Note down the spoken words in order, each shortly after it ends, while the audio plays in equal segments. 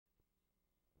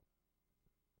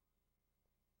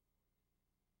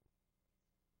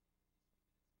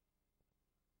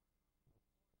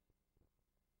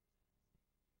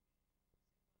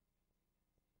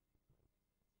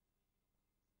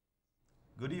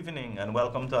Good evening and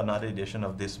welcome to another edition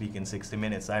of This Week in 60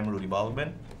 Minutes. I'm Roodi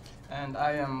Balgobin. And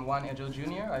I am Juan Edghill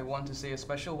Jr. I want to say a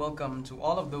special welcome to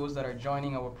all of those that are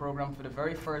joining our program for the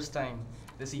very first time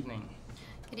this evening.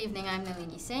 Good evening, I'm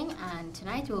Nalini Singh, and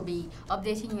tonight we'll be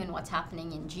updating you on what's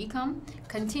happening in GCOM,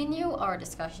 continue our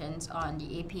discussions on the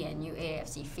APNU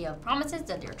AFC failed promises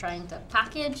that they're trying to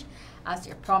package as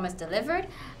their promise delivered,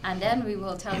 and then we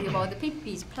will tell you about the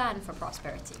PPP's plan for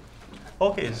prosperity.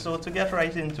 Okay, so to get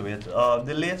right into it,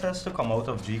 the latest to come out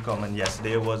of GCOM, and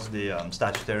yesterday was the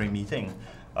statutory meeting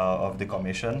of the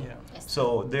commission. Yeah. Yes.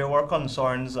 So there were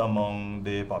concerns among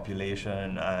the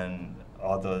population and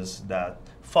others that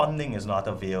funding is not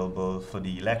available for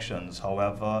the elections.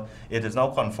 However, it is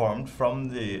now confirmed from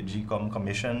the GCOM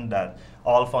Commission that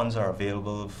all funds are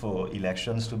available for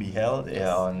elections to be held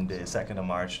on the 2nd of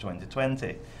March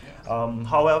 2020.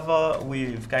 However,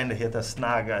 we've kind of hit a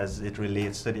snag as it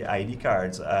relates to the ID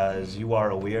cards. As you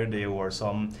are aware, there were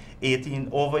some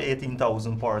over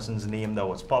 18,000 persons' name that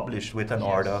was published with an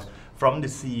order from the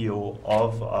CEO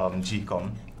of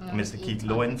GCOM, Mr. Keith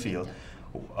Lowenfield,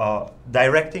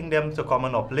 directing them to come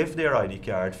and uplift their ID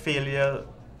card. Failure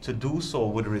to do so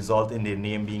would result in their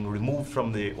name being removed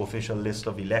from the official list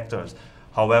of electors.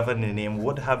 However, the name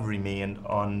would have remained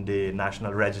on the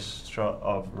National Register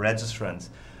of Registrants.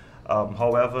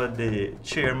 However, the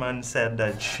chairman said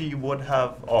that she would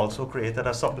have also created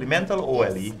a supplemental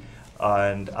OLE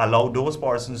and allowed those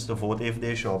persons to vote if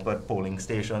they show up at polling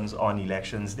stations on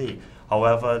elections day.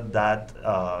 However, that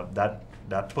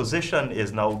position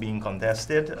is now being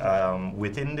contested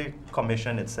within the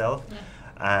commission itself,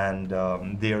 and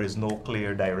there is no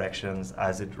clear directions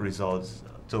as it results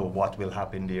to what will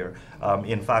happen there.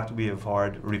 In fact, we have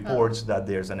heard reports that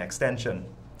there's an extension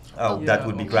that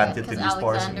would be granted to these persons.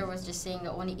 Alexander was just saying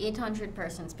that only 800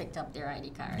 persons picked up their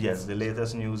ID cards. Yes, the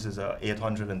latest news is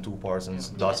 802 persons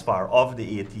thus far of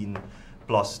the 18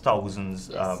 plus thousands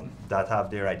that have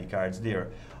their ID cards there.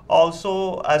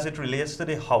 Also, as it relates to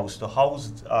the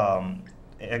house-to-house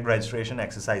registration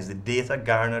exercise, the data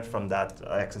garnered from that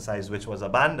exercise, which was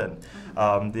abandoned,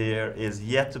 there is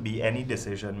yet to be any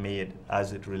decision made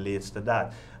as it relates to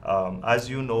that. As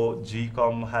you know,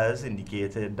 GCOM has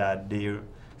indicated that they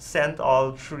sent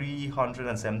all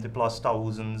 370 plus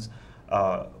thousands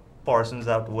persons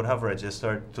that would have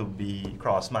registered to be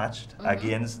cross-matched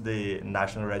against the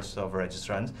National Register of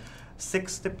Registrants.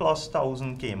 60 plus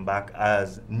thousand came back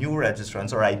as new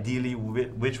registrants, or ideally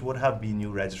which would have been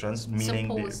new registrants,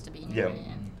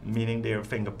 meaning their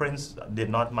fingerprints did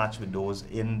not match with those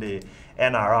in the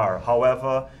NRR.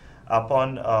 However,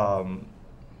 upon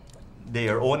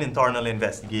their own internal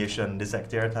investigation, the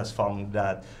Secretariat has found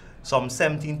that some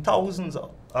 17,000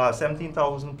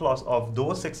 plus of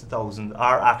those 60,000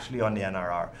 are actually on the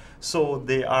NRR. So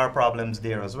there are problems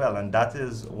there as well, and that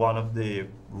is one of the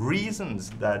reasons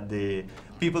that the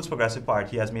People's Progressive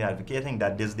Party has been advocating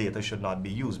that this data should not be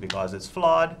used because it's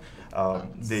flawed.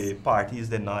 The parties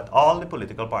did not, all the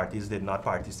political parties did not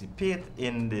participate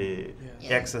in the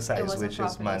exercise which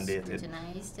is mandated.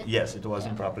 Yes, it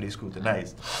wasn't properly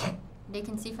scrutinized. They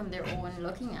can see from their own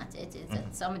looking at it is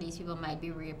that some of these people might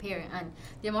be reappearing, and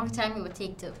the amount of time it would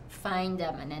take to find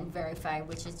them and then verify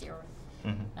which is yours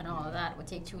and all of that would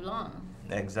take too long.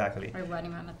 Exactly. We're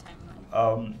running out of time.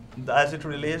 As it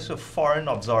relates to foreign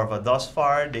observer, thus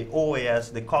far the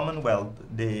OAS, the Commonwealth,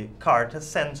 the Carter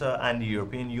Center, and the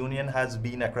European Union has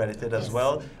been accredited as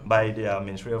well by the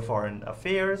Ministry of Foreign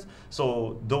Affairs.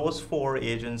 So those four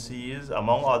agencies,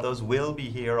 among others, will be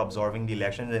here observing the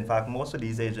elections. In fact, most of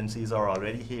these agencies are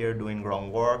already here doing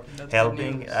groundwork,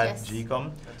 helping at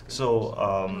GCOM. So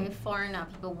we have foreign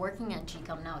people working at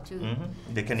GCOM now too.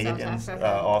 The Canadians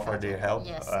offer their help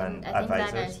and I think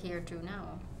advisors. that is here too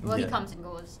now. Well, he comes and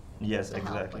goes. Yes, to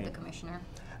exactly. help with the commissioner.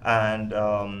 And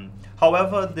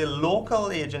however, the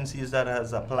local agencies that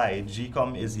has applied,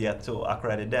 GCOM is yet to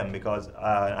accredit them because,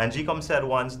 and GCOM said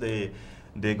once the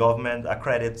government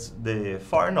accredits the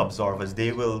foreign observers,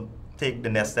 they will take the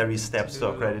necessary steps to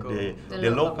accredit the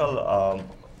local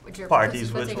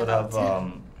parties which would have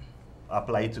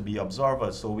applied to be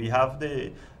observers. So we have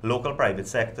the local private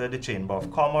sector, the Chamber of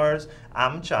Commerce,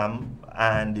 AmCham,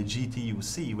 and the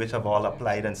GTUC, which have all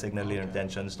applied and signaled their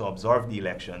intentions to observe the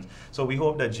elections. So we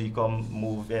hope that GCOM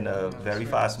move in a very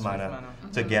fast manner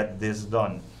to get this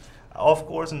done. Of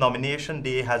course, nomination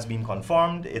day has been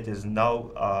confirmed. It is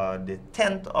now the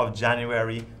 10th of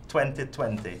January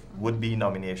 2020 would be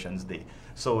nominations day.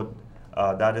 So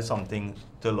that is something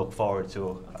to look forward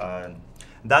to.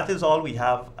 That is all we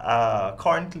have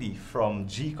currently from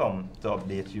GCOM to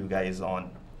update you guys on.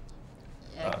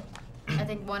 I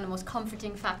think one of the most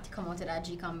comforting facts to come out of that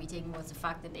GCOM meeting was the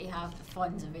fact that they have the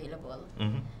funds available.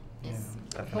 Is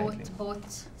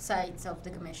both sides of the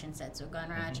commission said so,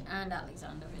 Ganraj and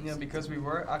Alexander. Yeah, because we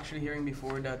were actually hearing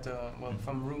before that,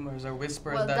 from rumors or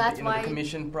whispers well, that the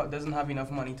commission doesn't have enough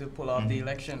money to pull off the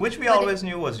election. Which we always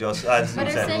knew was just as but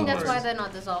you they're said, saying rumors. that's why they're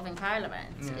not dissolving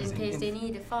Parliament, in case they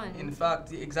need a fund. In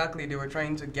fact, exactly, they were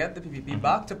trying to get the PPP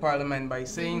back to Parliament by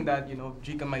saying that,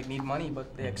 GCOM might need money,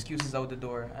 but the excuse is out the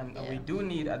door. And we do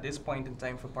need, at this point in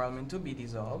time, for Parliament to be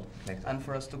dissolved and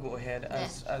for us to go ahead,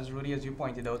 as Roodi, as you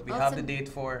pointed out, we have the date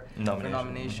for the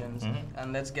nominations,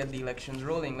 and let's get the elections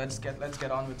rolling. Let's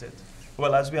get on with it.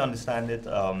 Well, as we understand it,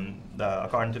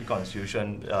 according to the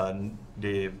Constitution,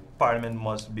 the Parliament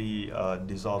must be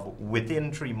dissolved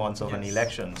within 3 months of an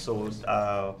election. So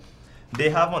they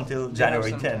have until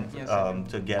January 10th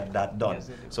to get that done. Yes,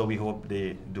 so we hope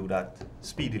they do that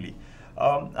speedily.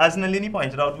 As Nalini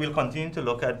pointed out, we'll continue to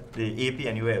look at the AP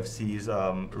and UAFC's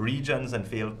regions and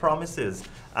failed promises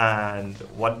and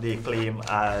what they claim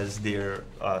as their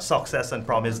success and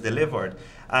promise delivered.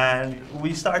 And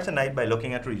we start tonight by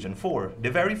looking at Region 4.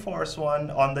 The very first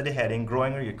one under the heading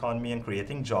Growing Our Economy and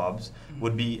Creating Jobs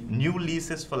would be new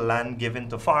leases for land given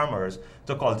to farmers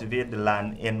to cultivate the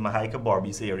land in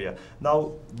Mahaika-Borbis area.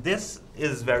 Now, this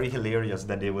is very hilarious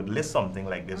that they would list something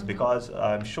like this because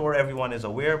I'm sure everyone is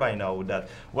aware by now that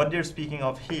what they're speaking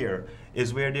of here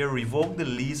is where they revoke the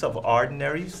lease of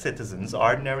ordinary citizens,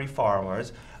 ordinary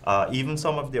farmers, even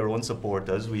some of their own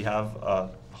supporters. We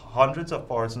have hundreds of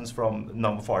persons from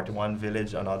number 41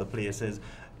 village and other places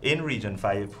in Region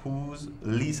 5 whose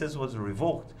leases was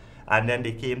revoked. And then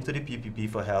they came to the PPP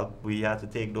for help. We had to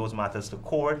take those matters to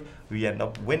court. We end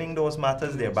up winning those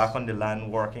matters. They're back on the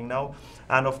land working now.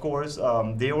 And of course,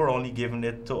 they were only giving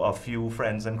it to a few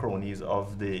friends and cronies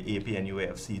of the AP and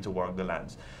UAFC to work the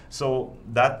lands. So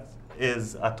that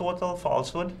is a total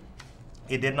falsehood.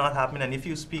 It did not happen, and if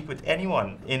you speak with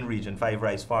anyone in Region 5,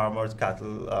 rice farmers,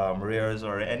 cattle rearers,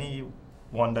 or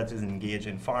anyone that is engaged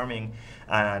in farming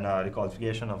and the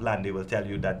cultivation of land, they will tell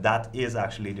you that that is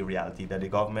actually the reality, that the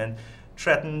government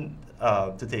threatened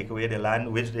to take away the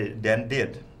land, which they then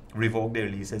did, revoke their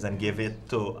leases and give it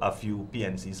to a few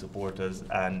PNC supporters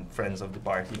and friends of the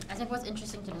party. I think what's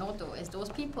interesting to note, though, is those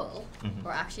people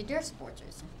were actually their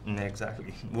supporters.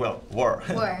 Exactly. Well, were.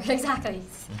 Were, exactly.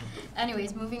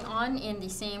 Anyways, moving on, in the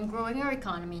same Growing Our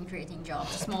Economy and Creating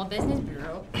Jobs, the Small Business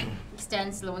Bureau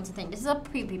extends loans to things. This is a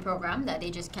PPP program that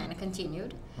they just kind of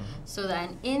continued. So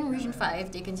then in Region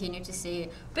 5, they continue to say,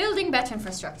 building better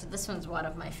infrastructure. This one's one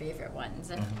of my favorite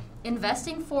ones.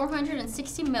 Investing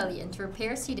 $460 million to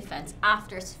repair sea defense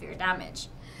after severe damage.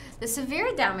 The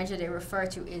severe damage that they refer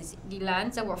to is the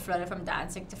lands that were flooded from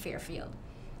Danzig to Fairfield.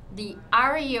 The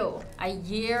REO a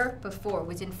year before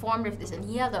was informed of this, and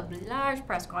he held a large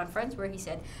press conference where he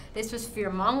said this was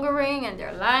fear-mongering and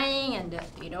they're lying, and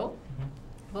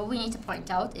What we need to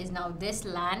point out is now this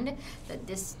land,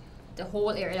 the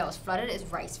whole area that was flooded is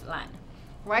rice land.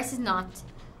 Rice is not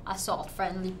a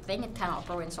salt-friendly thing. It cannot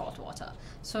grow in salt water.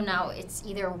 So now it's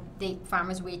either the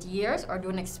farmers wait years or do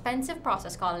an expensive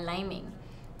process called liming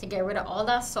to get rid of all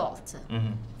that salt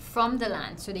from the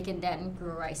land so they can then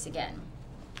grow rice again.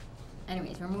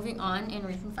 Anyways, we're moving on in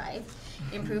Region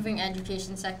 5. Improving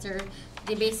education sector.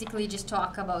 They basically just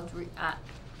talk about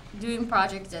doing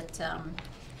projects that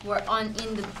were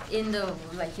in the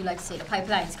like you like to say, the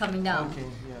pipelines coming down. Okay,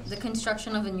 yes. The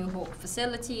construction of a new Hope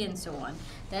facility and so on.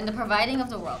 Then the providing of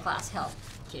the world-class health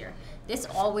care. This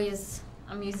always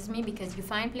amuses me because you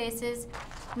find places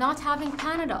not having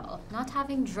Panadol, not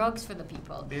having drugs for the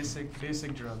people. Basic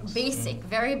drugs.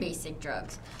 Very basic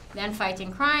drugs. Then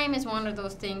fighting crime is one of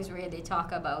those things where they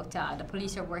talk about the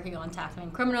police are working on tackling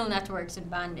criminal networks and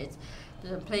bandits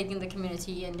that are plaguing the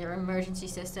community and their emergency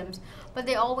systems. But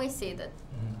they always say that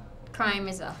crime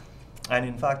is a... And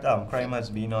in fact, crime has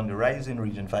been on the rise in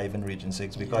Region 5 and Region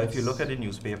 6 because if you look at the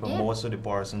newspaper, most of the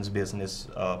persons, business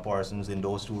persons in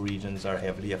those two regions are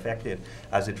heavily affected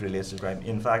as it relates to crime.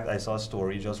 In fact, I saw a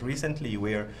story just recently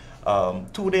where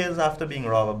 2 days after being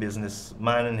robbed, a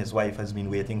businessman and his wife has been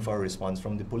waiting for a response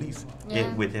from the police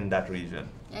within that region.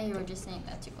 Yeah, you were just saying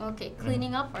that too. Okay,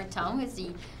 cleaning up our town is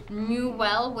the new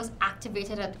well was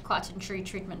activated at the Cotton Tree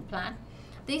Treatment Plant.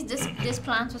 This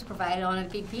plant was provided on a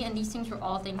PPP, and these things were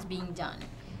all things being done.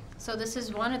 So this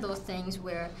is one of those things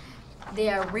where they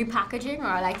are repackaging, or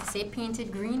I like to say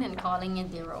painted green, and calling it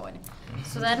their own.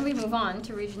 So then we move on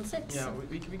to Region 6. Yeah,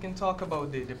 we can talk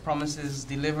about the promises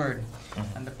delivered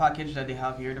and the package that they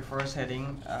have here. The first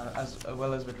heading, as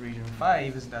well as with Region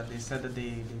 5, is that they said that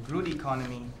they grew the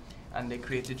economy and they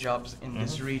created jobs in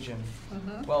this region.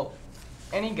 Well,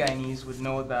 any Guyanese would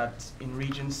know that in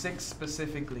Region 6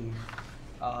 specifically,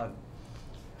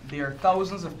 there are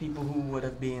thousands of people who would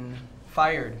have been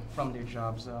fired from their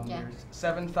jobs. There's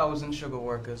 7,000 sugar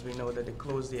workers. We know that they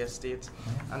closed the estates.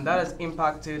 And that has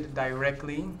impacted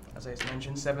directly, as I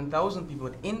mentioned, 7,000 people,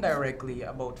 but indirectly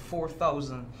about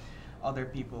 4,000 other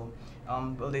people.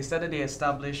 Well, they said that they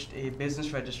established a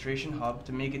business registration hub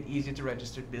to make it easier to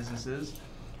register businesses.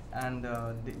 And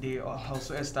they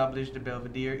also established the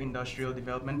Belvedere Industrial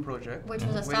Development Project. Which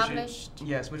was established?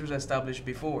 Which was established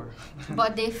before.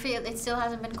 But they feel it still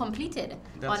hasn't been completed.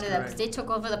 That's correct. Because they took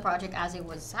over the project as it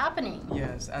was happening.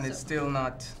 Yes, and it's still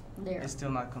not there. It's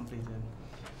still not completed.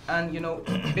 And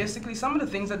basically some of the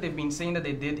things that they've been saying that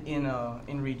they did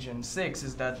in Region 6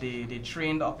 is that they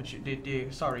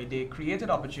created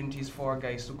opportunities for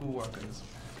Gaisuku workers.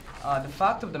 The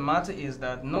fact of the matter is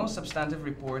that no substantive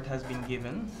report has been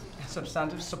given,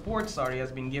 substantive support,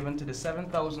 has been given to the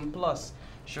 7,000 plus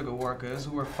sugar workers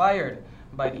who were fired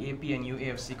by the APNU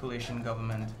AFC coalition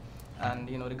government. And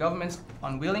the government's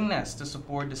unwillingness to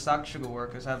support the sacked sugar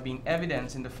workers have been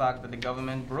evidence in the fact that the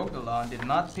government broke the law and did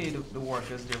not pay the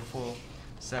workers their full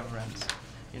severance.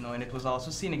 And it was also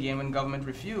seen again when government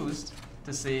refused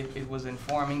to say it was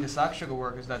informing the sacked sugar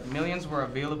workers that millions were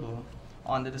available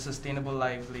under the Sustainable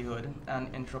Livelihood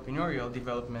and Entrepreneurial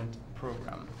Development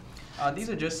Program.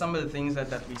 These are just some of the things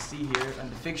that we see here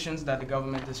and the fictions that the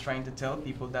government is trying to tell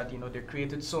people that, they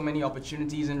created so many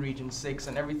opportunities in Region 6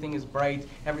 and everything is bright,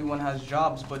 everyone has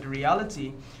jobs, but the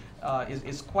reality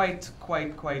is quite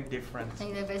different. I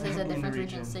think that this is a different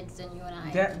Region 6 than you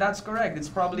and I. That's correct. It's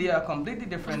probably a completely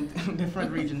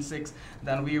different Region 6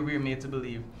 than we're made to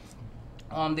believe.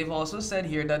 They've also said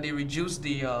here that they reduced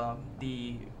the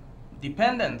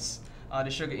dependence, the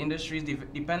sugar industry's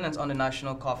dependence on the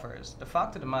national coffers. The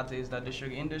fact of the matter is that the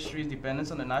sugar industry's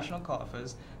dependence on the national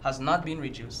coffers has not been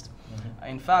reduced.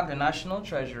 In fact, the national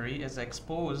treasury is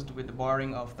exposed with the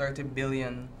borrowing of $30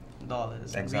 billion.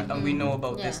 Exactly. And we know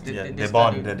about this the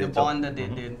bond that they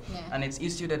did. And it's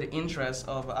issued at the interest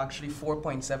of actually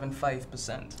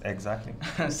 4.75%. Exactly.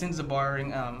 Since the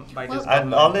borrowing by this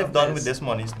and all they've done with this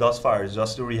money thus far is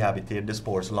just to rehabilitate the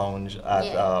sports lounge at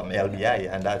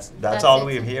LBI, and that's all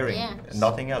we're hearing.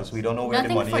 Nothing else. We don't know where the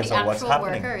money is or what's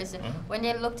happening. Workers, when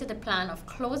they looked at the plan of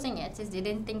closing it, they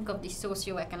didn't think of the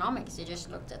socioeconomics. They just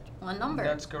looked at one number.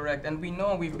 That's correct. And we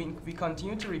know we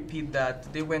continue to repeat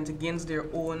that they went against their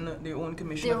own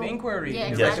commission of inquiry,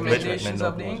 the recommendations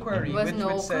of the inquiry,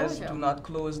 which says do not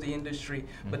close the industry,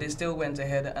 but they still went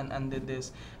ahead and did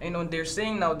this. They're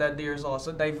saying now that there's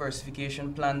also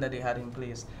diversification plan that they had in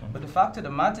place, but the fact of the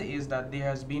matter is that there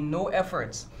has been no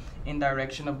efforts in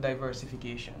direction of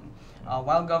diversification.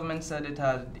 While government said it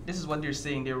had, this is what they're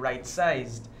saying, they're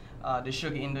right-sized the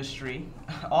sugar industry.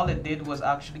 All it did was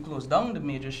actually close down the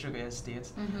major sugar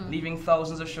estates, leaving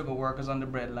thousands of sugar workers on the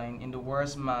breadline in the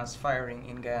worst mass firing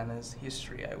in Guyana's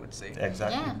history, I would say.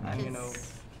 Exactly. Yeah, and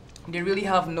they really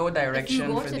have no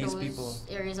direction for these people.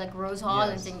 Areas like Rose Hall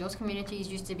and things, those communities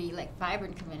used to be like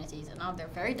vibrant communities, and now they're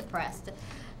very depressed.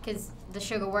 Because the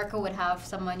sugar worker would have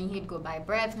some money, he'd go buy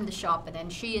bread from the shop, and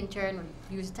then she in turn would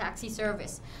use a taxi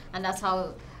service, and that's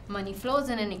how money flows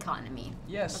in an economy.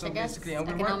 Yes, so basically,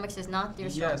 economics is not their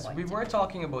strong point. Yes, we were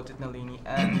talking about it, Nalini,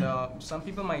 and some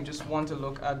people might just want to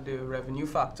look at the revenue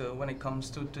factor when it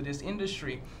comes to this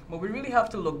industry, but we really have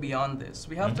to look beyond this.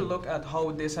 We have to look at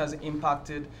how this has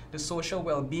impacted the social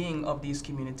well-being of these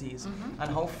communities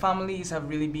and how families have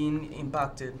really been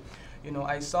impacted.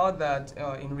 I saw that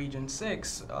in Region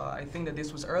 6, I think that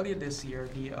this was earlier this year,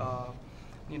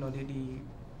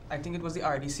 I think it was the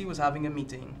RDC was having a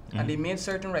meeting, and they made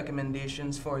certain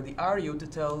recommendations for the RU to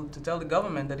tell the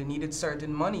government that they needed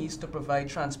certain monies to provide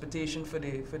transportation for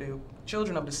the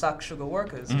children of the sacked sugar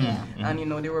workers, and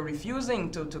they were refusing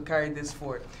to carry this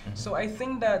forth. So I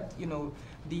think that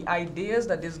the ideas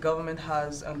that this government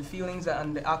has and the feelings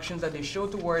and the actions that they show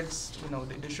towards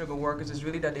the sugar workers is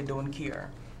really that they don't care.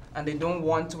 And they don't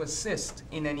want to assist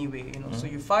in any way, So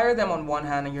you fire them on one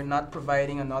hand, and you're not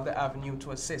providing another avenue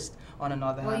to assist on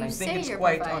another hand. I think it's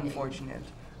quite unfortunate.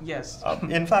 Yes.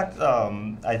 In fact,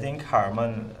 I think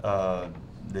Harman,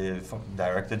 the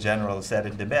Director General, said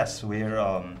it the best,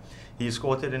 where he's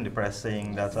quoted in the press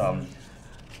saying that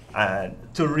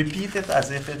to repeat it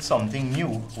as if it's something new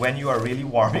when you are really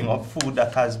warming up food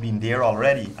that has been there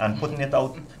already and putting it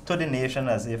out to the nation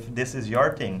as if this is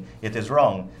your thing, it is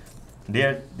wrong.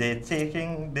 They're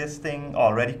taking this thing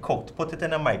already cooked, put it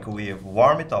in a microwave,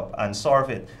 warm it up, and serve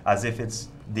it as if it's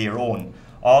their own.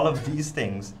 All of these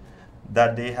things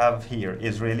that they have here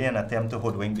is really an attempt to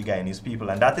hoodwink the Guyanese people,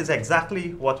 and that is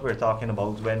exactly what we're talking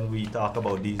about when we talk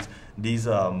about these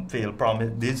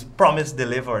promise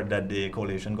delivered that the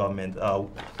coalition government.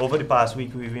 Over the past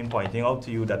week, we've been pointing out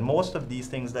to you that most of these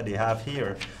things that they have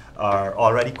here are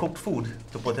already cooked food,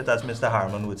 to put it as Mr.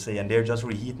 Harman would say, and they're just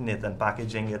reheating it and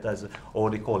packaging it as, oh,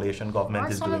 the coalition government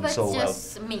is doing so well. Some of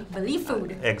it's just make-believe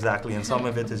food. Exactly, and some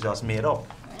of it is just made up,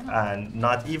 and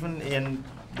not even in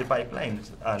the pipelines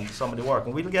and some of the work.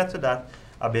 And we'll get to that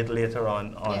a bit later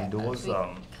on those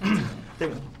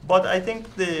things. But I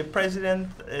think the president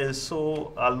is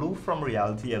so aloof from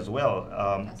reality as well.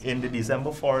 In the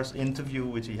December 4th interview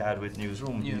which he had with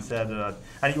Newsroom, he said that,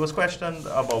 and he was questioned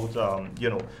about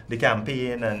the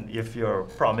campaign and if your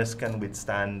promise can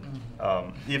withstand,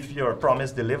 if your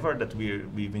promise delivered that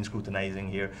we've been scrutinizing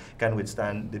here can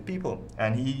withstand the people.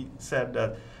 And he said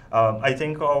that, I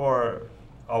think our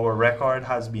record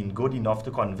has been good enough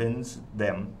to convince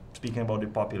them, speaking about the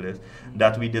populace,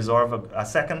 that we deserve a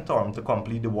second term to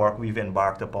complete the work we've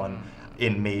embarked upon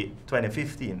in May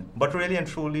 2015. But really and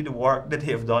truly, the work that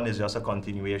they have done is just a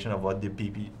continuation of what the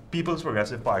People's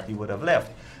Progressive Party would have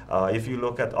left. If you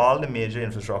look at all the major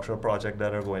infrastructure projects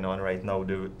that are going on right now,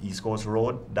 the East Coast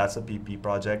Road, that's a PP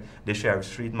project. The Sheriff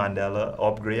Street Mandela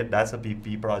upgrade, that's a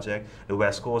PP project. The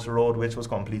West Coast Road, which was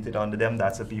completed under them,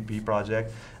 that's a PP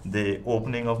project. The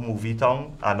opening of Movie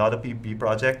Town, another PP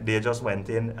project. They just went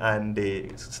in and they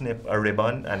snip a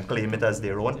ribbon and claim it as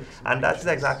their own. And that's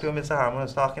exactly what Mr. Harman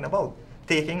was talking about.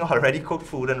 Taking already cooked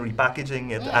food and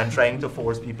repackaging it and trying to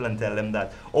force people and tell them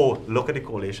that, oh, look at the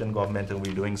coalition government and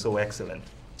we're doing so excellent,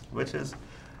 which is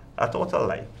a total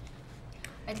lie.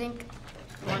 I think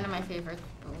one of my favorite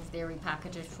of their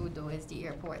repackaged food though is the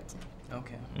airport.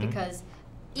 Okay. Because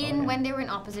when they were in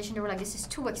opposition, they were like, this is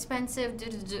too expensive,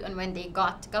 and when they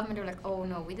got to government, they were like, oh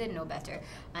no, we didn't know better.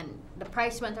 And the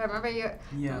price went, I remember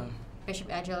Bishop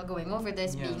Edghill going over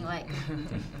this, being like,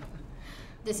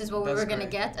 this is what we were going to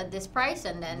get at this price,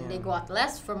 and then they got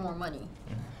less for more money.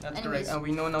 That's correct. And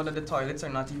we know now that the toilets are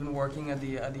not even working at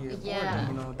the airport. Yeah.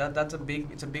 You know,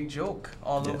 it's a big joke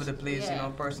all over the place. You know,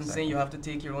 a person saying you have to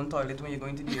take your own toilet when you're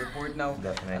going to the airport now,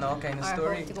 and all kind of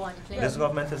story. This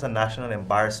government is a national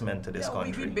embarrassment to this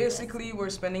country. We basically were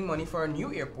spending money for a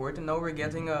new airport, and now we're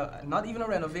getting not even a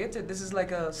renovated. This is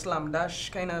like a slam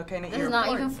dash kind of airport. This is not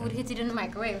even food heated in the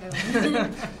microwave.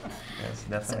 Yes,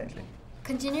 definitely. So,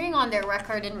 continuing on their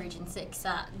record in Region 6,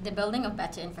 the building of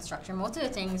better infrastructure, most of the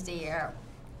things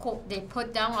they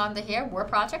put down on the here were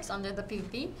projects under the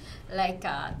PPP, like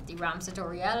the Ramsey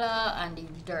Toriella and the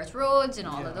dirt roads and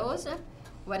all of those.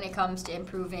 When it comes to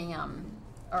improving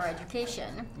our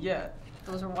education,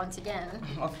 those were once again.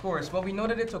 Of course. Well, we know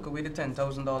that they took away the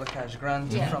 $10,000 cash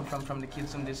grant from the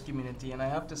kids in this community, and I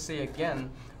have to say again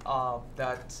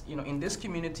that in this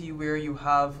community where you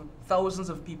have thousands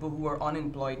of people who are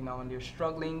unemployed now and they're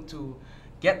struggling to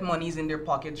get monies in their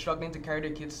pocket, struggling to carry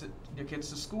their kids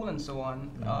to school and so on.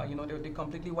 They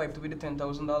completely wiped away the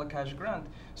 $10,000 cash grant.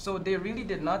 So they really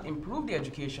did not improve the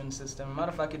education system. Matter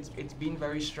of fact, it's been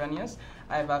very strenuous.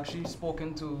 I've actually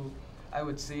spoken to, I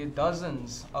would say,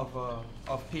 dozens of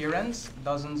parents,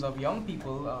 dozens of young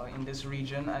people in this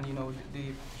region, and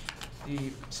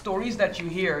the stories that you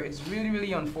hear, it's really,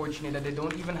 really unfortunate that they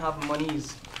don't even have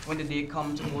monies when the day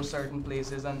come to go certain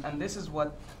places, and this is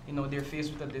what they're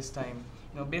faced with at this time.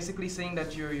 Basically saying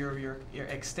that you're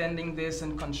extending this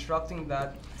and constructing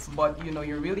that, but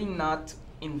you're really not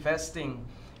investing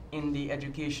in the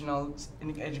educational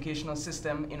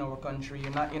system in our country.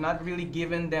 You're not really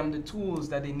giving them the tools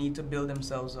that they need to build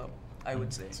themselves up, I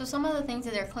would say. So some of the things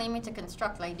that they're claiming to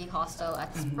construct, like the hostel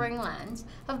at Springlands,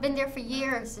 have been there for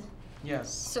years.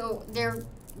 Yes. So they're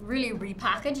really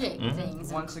repackaging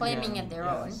things and claiming it their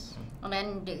own. And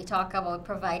then they talk about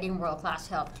providing world-class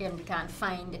health care, and we can't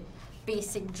find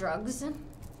basic drugs.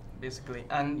 Basically,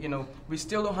 and we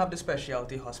still don't have the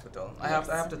specialty hospital. I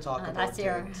have to talk about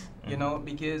it.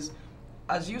 Because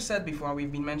as you said before,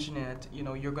 we've been mentioning it,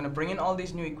 you're going to bring in all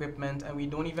this new equipment and we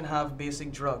don't even have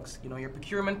basic drugs. Your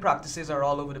procurement practices are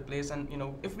all over the place, and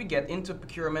if we get into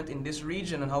procurement in this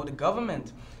region and how the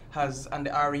government and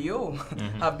the REO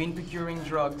have been procuring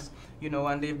drugs,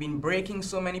 and they've been breaking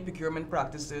so many procurement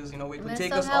practices, it would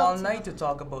take us all night to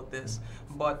talk about this.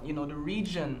 But the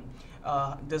region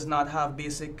does not have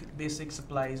basic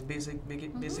supplies,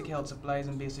 basic health supplies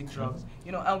and basic drugs.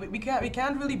 And we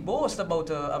can't really boast about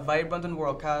a vibrant and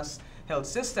world-class health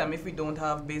system if we don't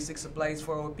have basic supplies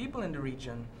for our people in the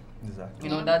region. Exactly.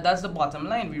 You know, that's the bottom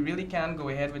line. We really can't go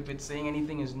ahead with saying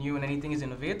anything is new and anything is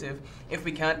innovative if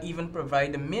we can't even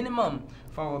provide the minimum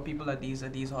for our people at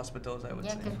these hospitals, I would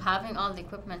say. Yeah, because having all the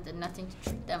equipment and nothing to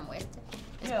treat them with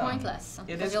is pointless.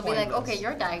 It is you'll pointless. be like, okay,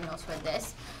 you're diagnosed with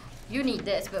this, you need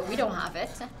this, but we don't have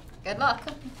it. Good luck.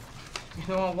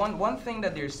 You know, one thing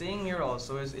that they're saying here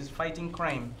also is fighting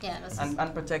crime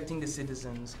and protecting the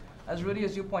citizens. As really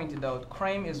as you pointed out,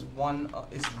 crime is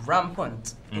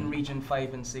rampant in Region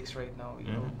 5 and 6 right now.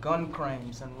 You know, gun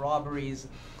crimes and robberies.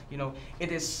 You know,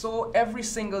 it is so every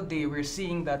single day we're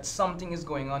seeing that something is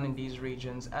going on in these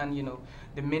regions, and you know,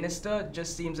 the minister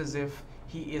just seems as if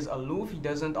he is aloof. He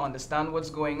doesn't understand what's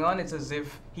going on. It's as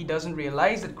if he doesn't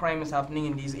realize that crime is happening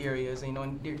in these areas. You know,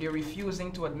 and they're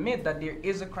refusing to admit that there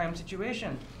is a crime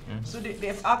situation. So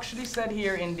they've actually said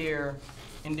here in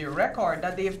their record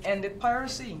that they've ended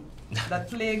piracy that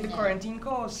plagued the quarantine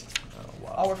coast.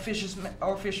 Wow.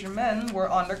 Our fishermen were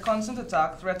under constant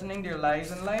attack, threatening their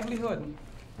lives and livelihood.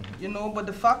 You know, but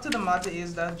the fact of the matter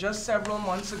is that just several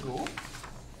months ago,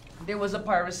 there was a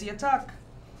piracy attack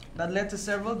that led to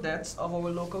several deaths of our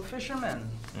local fishermen.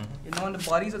 You know, and the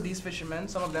bodies of these fishermen,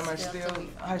 some of them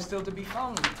are still to be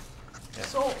found. Yeah.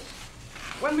 So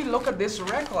when we look at this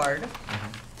record,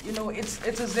 you know, it's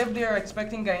as if they're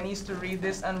expecting Guyanese to read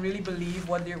this and really believe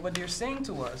what they're saying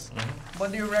to us.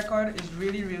 But their record is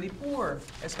really, really poor,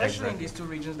 especially in these two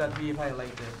regions that we've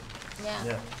highlighted.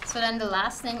 Yeah. So then the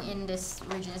last thing in this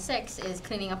Region 6 is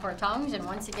cleaning up our towns, and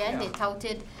once again they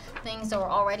touted things that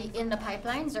were already in the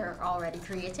pipelines or already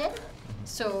created.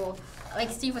 So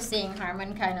like Steve was saying,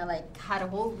 Harman kind of like had a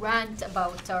whole rant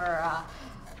about our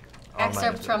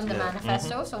excerpts from the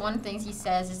manifesto. So one thing he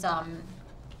says is,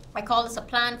 I call this a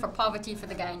plan for poverty for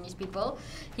the Guyanese people.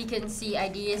 He can see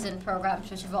ideas and programs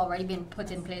which have already been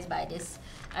put in place by this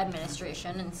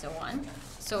administration and so on.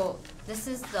 So this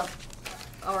is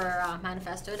our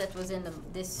manifesto that was in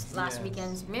this last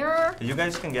weekend's Mirror. You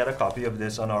guys can get a copy of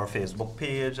this on our Facebook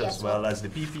page as well as the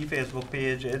PP Facebook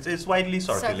page. It's widely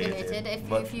circulated.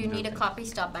 If you need a copy,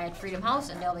 stop by at Freedom House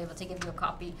and they'll be able to give you a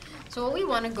copy. So what we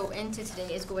want to go into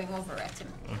today is going over it.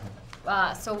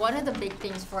 So one of the big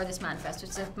things for this manifesto,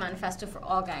 it's a manifesto for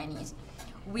all Guyanese.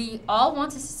 We all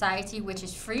want a society which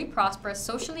is free, prosperous,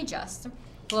 socially just,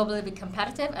 globally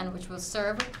competitive, and which will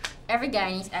serve every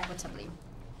Guyanese equitably.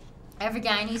 Every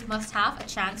Guyanese must have a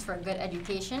chance for a good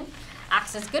education,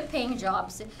 access good paying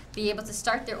jobs, be able to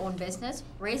start their own business,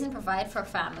 raise and provide for a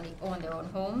family, own their own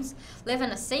homes, live in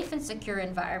a safe and secure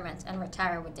environment, and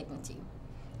retire with dignity.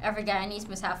 Every Guyanese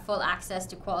must have full access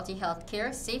to quality health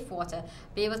care, safe water,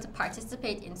 be able to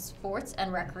participate in sports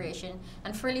and recreation,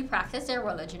 and freely practice their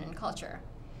religion and culture.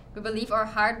 We believe our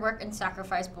hard work and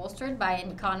sacrifice, bolstered by an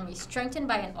economy strengthened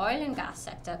by an oil and gas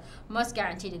sector, must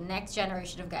guarantee the next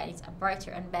generation of Guyanese a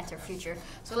brighter and better future.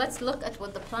 So let's look at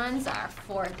what the plans are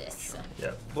for this.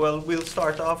 Yeah, well, we'll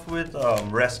start off with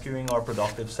rescuing our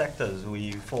productive sectors.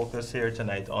 We focus here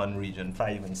tonight on Region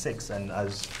 5 and 6, and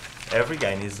as every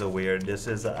Guyanese is aware, this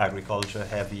is an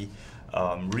agriculture-heavy,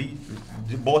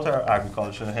 both are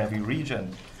agriculture-heavy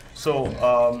region.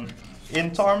 So,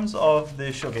 in terms of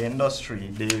the sugar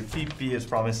industry, the PP is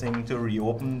promising to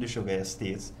reopen the sugar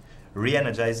estates,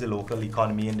 re-energize the local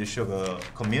economy in the sugar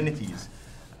communities.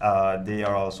 They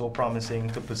are also promising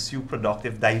to pursue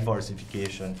productive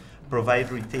diversification, provide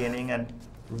retraining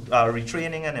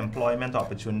and employment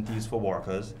opportunities for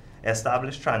workers,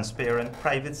 establish transparent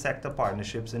private sector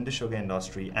partnerships in the sugar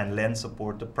industry and lend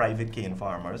support to private cane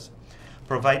farmers,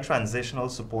 provide transitional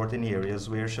support in areas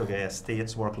where sugar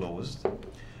estates were closed,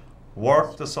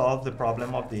 work to solve the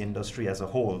problem of the industry as a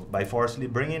whole by forcibly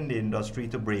bringing the industry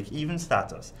to break-even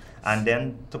status and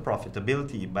then to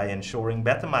profitability by ensuring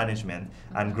better management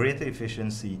and greater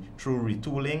efficiency through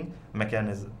retooling,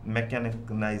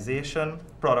 mechanization,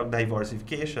 product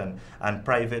diversification, and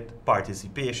private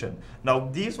participation. Now,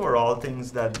 these were all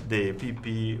things that the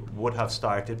PP would have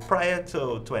started prior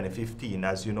to 2015.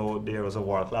 As you know, there was a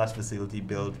world-class facility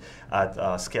built at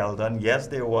Skeldon. Yes,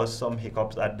 there was some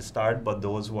hiccups at the start, but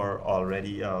those were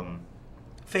already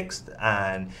fixed.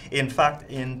 And in fact,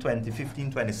 in 2015,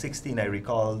 2016, I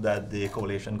recall that the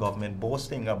coalition government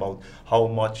boasting about how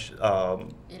much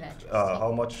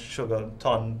sugar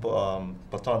ton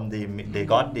per ton they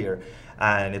got there.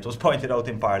 And it was pointed out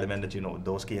in Parliament that, you know,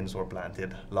 those canes were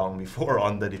planted long before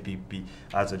under the PP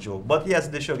as a joke. But yes,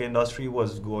 the sugar industry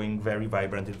was going very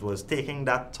vibrant. It was taking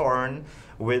that turn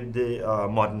with the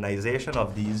modernization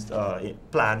of these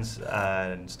plants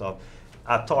and stuff,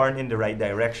 a turn in the right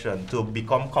direction to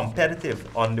become competitive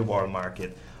on the world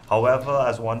market. However,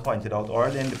 as Juan pointed out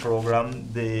earlier in the program,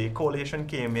 the coalition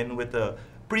came in with a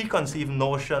preconceived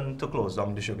notion to close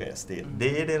down the sugar estate.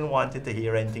 They didn't want it to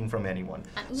hear anything from anyone.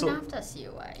 And even after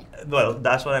COI. Well,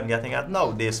 that's what I'm getting at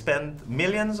now. They spent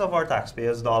millions of our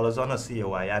taxpayers' dollars on a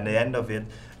COI, and at the end of it,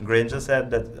 Granger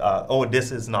said that, oh,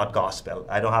 this is not gospel.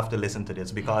 I don't have to listen to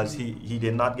this, because he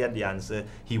did not get the answer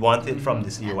he wanted from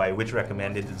the COI, which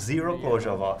recommended zero closure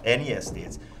of any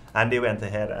estates. And they went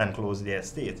ahead and closed the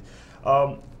estate.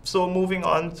 So moving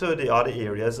on to the other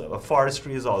areas,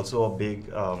 forestry is also a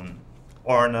big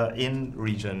earner in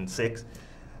Region 6.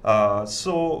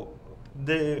 So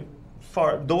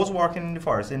those working in the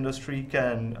forest industry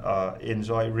can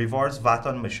enjoy reverse VAT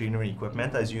on machinery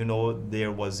equipment. As you know,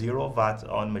 there was zero VAT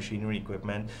on machinery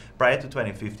equipment prior to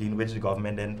 2015, which the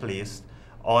government then placed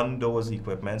on those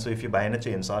equipment. So if you're buying a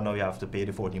chainsaw, now you have to pay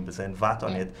the 14% VAT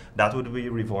on it. That would be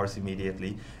reversed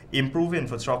immediately. Improve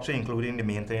infrastructure, including the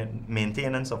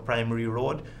maintenance of primary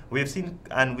road. We've seen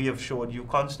and we have showed you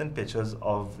constant pictures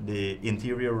of the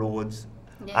interior roads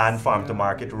and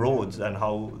farm-to-market roads and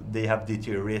how they have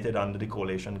deteriorated under the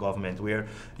coalition government, where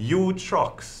huge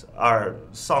trucks are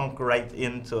sunk right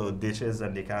into ditches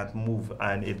and they can't move,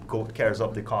 and it carries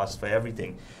up the cost for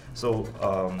everything. So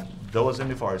those in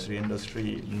the forestry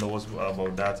industry knows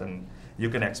about that, and you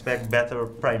can expect better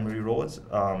primary roads.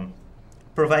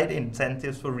 Provide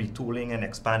incentives for retooling and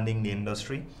expanding the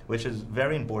industry, which is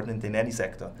very important in any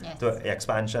sector, to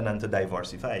expansion and to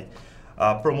diversify.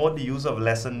 Promote the use of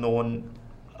lesser-known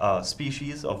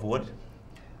species of wood.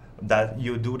 That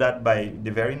you do that by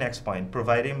the very next point,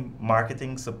 providing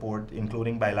marketing support,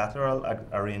 including bilateral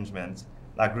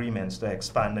agreements to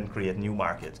expand and create new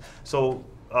markets. So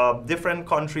different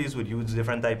countries would use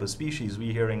different type of species.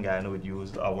 We here in Guyana would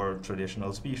use our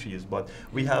traditional species, but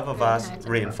we have a vast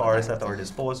rainforest at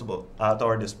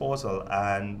our disposal,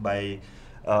 and by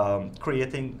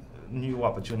creating new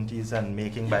opportunities and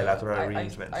making bilateral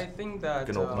arrangements, I think that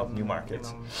can open up new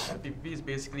markets. The PPP is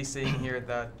basically saying here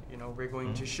that we're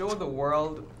going to show the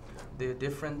world the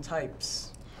different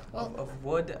types of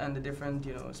wood and the different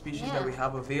species that we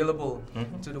have available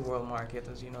to the world market.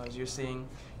 As you're saying,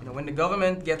 when the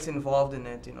government gets involved in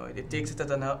it, it takes it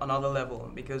at another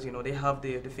level, because they have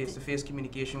the face-to-face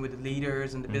communication with the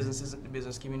leaders and the businesses, the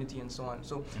business community, and so on.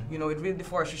 So the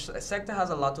forestry sector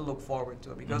has a lot to look forward to,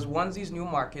 because once these new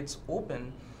markets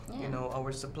open,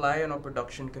 our supply and our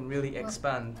production can really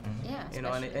expand.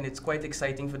 And it's quite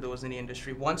exciting for those in the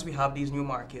industry. Once we have these new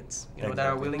markets, that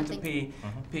are willing to pay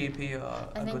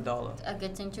a good dollar. A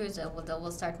good thing too is that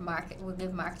we'll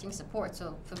give marketing support.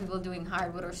 So for people doing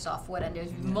hardwood or softwood, and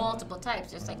there's multiple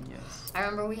types. There's I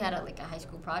remember we had a high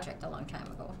school project a long time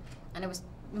ago, and it was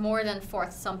more than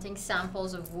 40-something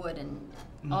samples of wood, and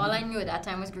all I knew at that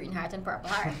time was Green Heart and Purple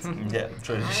Heart.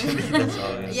 Traditionally, that's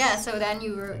all. So then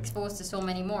you were exposed to so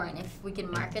many more, and if we can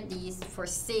market these for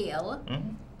sale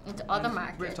into other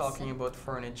markets. We're talking about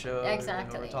furniture.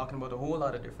 Exactly. We're talking about a whole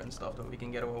lot of different stuff that we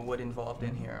can get our wood involved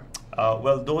in here.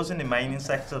 Well, those in the mining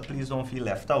sector, please don't feel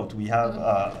left out. We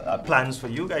have plans for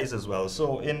you guys as well.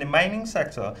 So in the mining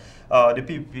sector, the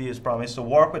PPP is promised to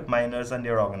work with miners and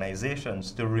their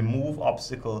organizations to remove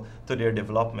obstacles to their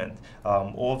development.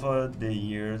 Over the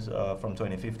years, from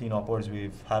 2015 upwards,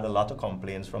 we've had a lot of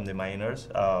complaints from the miners.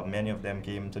 Many of them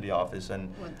came to the office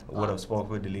and would have spoke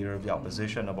with the leader of the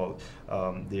opposition about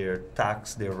their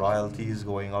tax, their royalties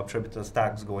going up, tributous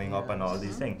tax going up, and all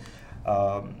these things.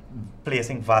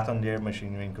 Placing VAT on their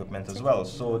machinery and equipment as well.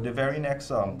 So the very next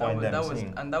point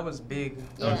that was big.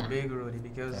 That was big, Roodi,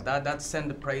 because that sent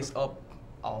the price up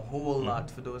a whole lot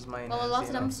for those miners. Well, a lot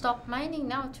of them stopped mining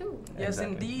now too. Yes,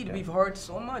 indeed. We've heard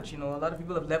so much. A lot of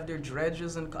people have left their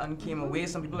dredges and came away.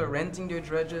 Some people are renting their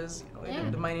dredges.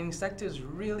 The mining sector has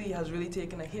really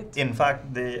taken a hit. In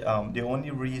fact, the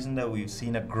only reason that we've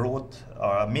seen a growth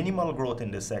or a minimal growth in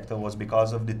this sector was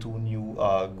because of the two new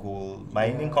gold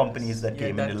mining companies that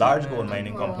came in, the large gold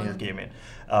mining companies that came in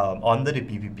under the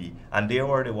PPP, and they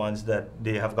were the ones that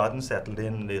they have gotten settled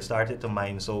in. They started to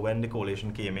mine. So when the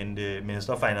coalition came in, the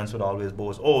Minister of Finance would always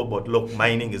boast, "Oh, but look,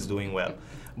 mining is doing well."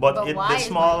 But the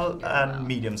small and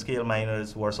medium-scale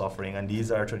miners were suffering, and these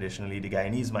are traditionally the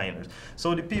Guyanese miners.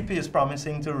 So the PP is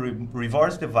promising to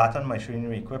reverse the VAT on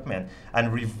machinery equipment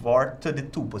and revert to the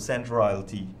 2%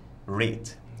 royalty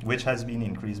rate, which has been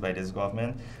increased by this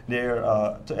government. They're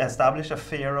to establish a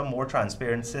fairer, more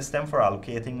transparent system for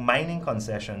allocating mining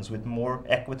concessions with more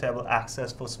equitable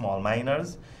access for small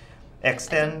miners,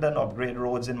 extend and upgrade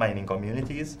roads in mining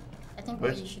communities. I think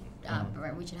what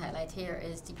we should highlight here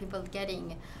is the people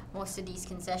getting most of these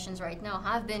concessions right now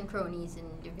have been cronies, and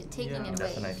they've been taking it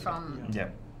away from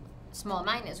small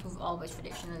miners who've always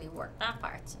traditionally worked that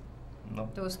part. No.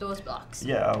 Those blocks.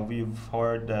 Yeah, we've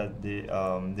heard that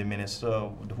the minister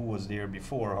who was there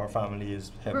before, her family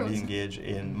is heavily engaged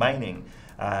in mining,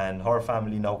 and her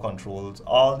family now controls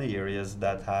all the areas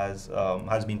that has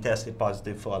been tested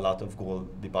positive for a lot of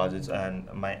gold deposits and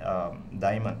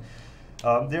diamond.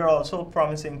 They're also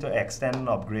promising to extend and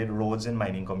upgrade roads in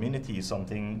mining communities,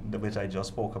 something which I just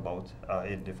spoke about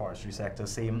in the forestry sector,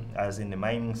 same as in the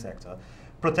mining sector.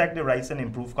 Protect the rights and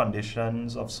improve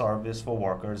conditions of service for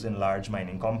workers in large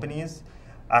mining companies.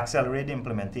 Accelerate the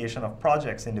implementation of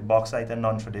projects in the bauxite and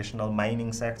non-traditional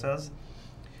mining sectors.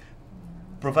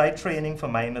 Provide training for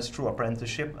miners through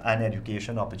apprenticeship and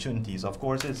education opportunities. Of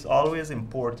course, it's always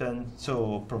important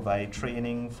to provide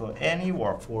training for any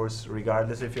workforce,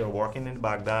 regardless if you're working in the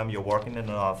back dam, you're working in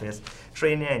an office.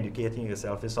 Training and educating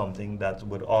yourself is something that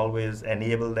would always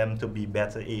enable them to be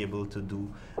better able to do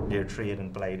their trade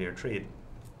and ply their trade.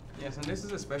 Yes, and this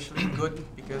is especially good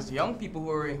because young people who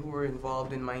are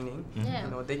involved in mining,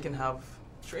 they can have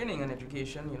training and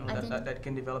education, that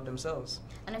can develop themselves.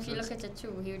 And if you look at it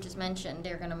too, you just mentioned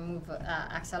they're going to move,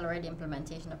 accelerate the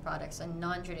implementation of products in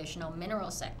non-traditional mineral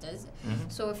sectors.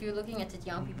 So if you're looking at it,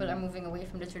 young people are moving away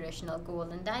from the traditional gold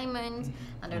and diamonds,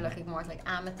 and they're looking more like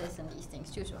amethyst and these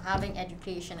things too. So having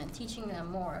education and teaching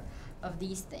them more of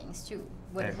these things too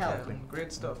would help.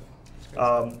 Great stuff.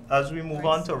 As we move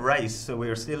on to rice, so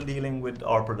we're still dealing with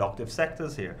our productive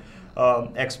sectors here.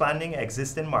 Expanding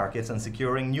existing markets and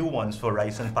securing new ones for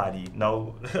rice and paddy.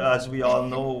 Now, as we all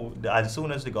know, as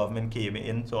soon as the government came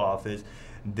into office,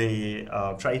 they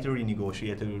tried to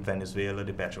renegotiate with Venezuela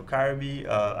the Petrocaribe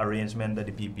arrangement that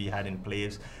the PP had in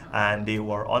place, and they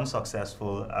were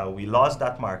unsuccessful. We lost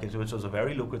that market, which was a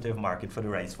very lucrative market for the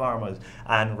rice farmers,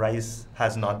 and rice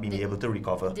has not been able to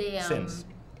recover since.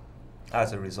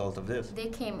 As a result of this. They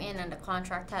came in and the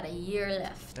contract had a year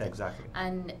left. Exactly.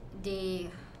 And they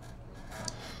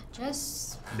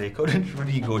couldn't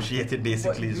renegotiate it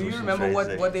basically. Do you remember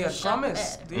what they had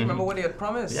promised? Do you remember what they had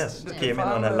promised? Yes, they came in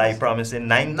on a lie promising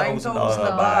 $9,000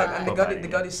 a bag, and they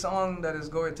got a song that is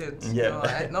go with it.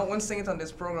 Yeah. Not one sing it on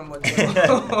this program, but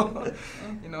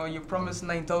you promised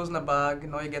 9,000 a bag.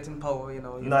 Now you're getting power.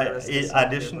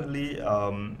 Additionally.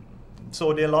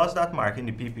 So they lost that market.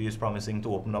 The PP is promising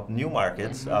to open up new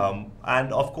markets,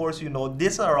 and of course,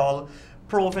 these are all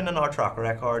proven in our track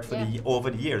record for over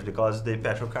the years, because the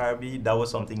Petrocaribe, that was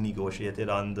something negotiated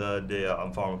under the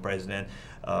former president,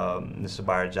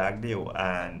 Mr. Jagdeo,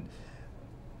 and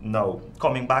now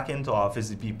coming back into office,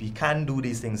 the PP can do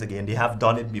these things again. They have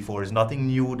done it before. It's nothing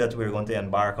new that we're going to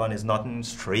embark on. It's nothing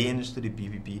strange to the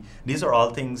PPP. These are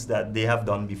all things that they have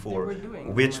done before,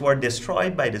 which were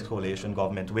destroyed by this coalition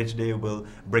government, which they will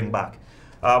bring back.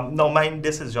 Now, mind,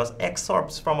 this is just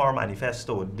excerpts from our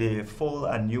manifesto. The full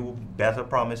and new better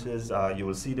promises, you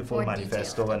will see the full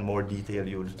manifesto and more detail.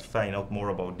 You will find out more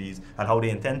about these and how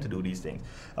they intend to do these things.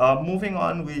 Moving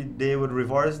on, they would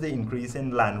reverse the increase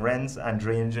in land rents and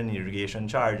drainage and irrigation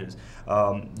charges.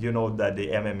 You know that the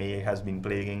MMA has been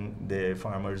plaguing the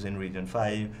farmers in Region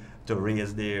 5 to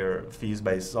raise their fees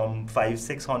by some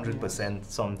 500-600%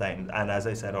 sometimes, and as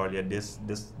I said earlier, this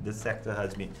sector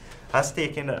has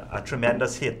taken a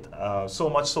tremendous hit. So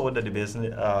much so that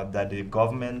the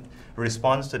government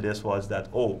response to this was that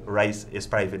rice is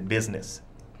private business,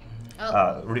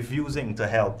 refusing to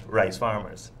help rice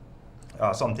farmers.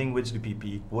 Something which the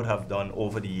PP would have done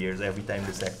over the years every time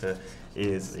the sector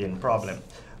is in problem.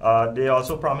 They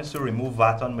also promised to remove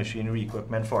VAT on machinery,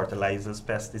 equipment, fertilizers,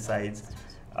 pesticides,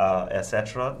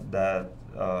 etc. that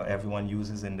everyone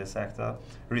uses in this sector.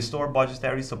 Restore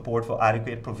budgetary support for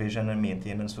adequate provision and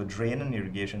maintenance for drain and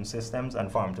irrigation systems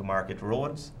and farm-to-market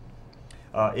roads.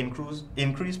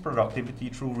 Increase productivity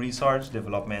through research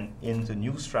development into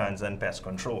new strands and pest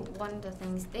control. One of the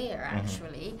things there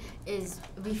actually is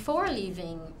before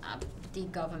leaving the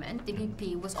government, the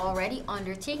BP was already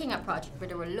undertaking a project where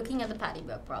they were looking at the paddy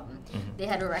bug problem. They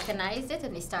had recognized it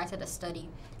and they started a study.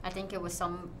 I think it was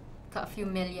a few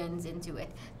millions into it.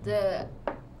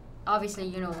 Obviously,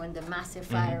 when the massive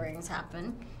firings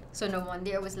happen, so no one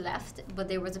there was left, but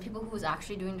there was the people who was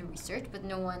actually doing the research, but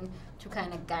no one to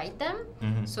kind of guide them.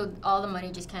 So all the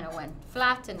money just kind of went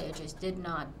flat, and they just did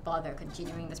not bother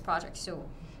continuing this project. So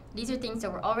these are things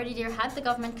that were already there. Had the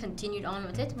government continued on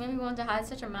with it, maybe we wouldn't have had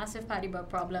such a massive paddy bug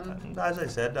problem. As I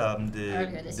said,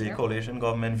 the coalition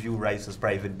government view rice as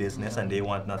private business, and they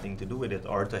want nothing to do with it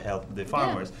or to help the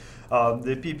farmers.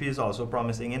 The PP is also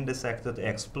promising in the sector to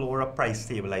explore a price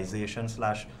stabilization /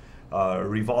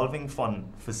 revolving fund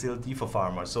facility for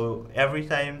farmers. So every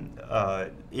time,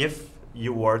 if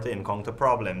you were to encounter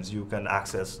problems, you can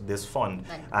access this fund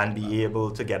and be able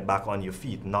to get back on your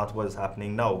feet. Not what's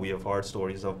happening now. We have heard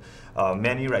stories of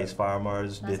many rice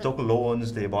farmers. They took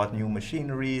loans, they bought new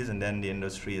machineries, and then the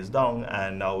industry is down,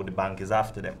 and now the bank is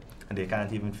after them, and they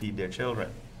can't even feed their children.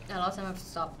 A lot of them have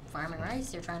stopped farming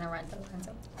rice. They're trying to rent the lands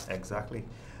out. Exactly.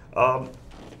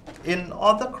 In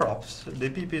other crops, the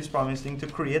PP is promising to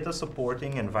create a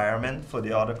supporting environment for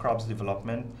the other crops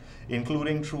development,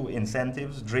 including through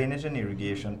incentives, drainage and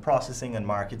irrigation, processing and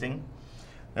marketing.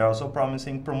 They're also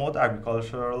promising promote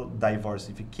agricultural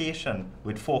diversification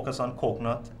with focus on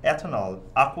coconut, ethanol,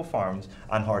 aqua farms,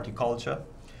 and horticulture.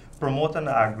 Promote an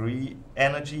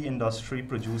agri-energy industry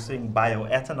producing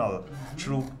bioethanol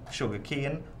through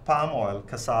sugarcane, palm oil,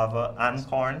 cassava, and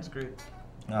corn. That's great.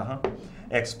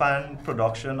 Expand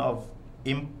production of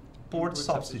import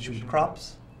substitute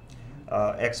crops.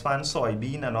 Expand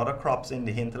soybean and other crops in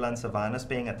the hinterland savannas,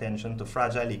 paying attention to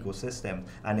fragile ecosystem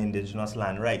and indigenous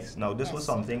land rights. Now, this was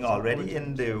something already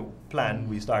in the plan.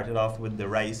 We started off with the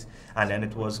rice, and then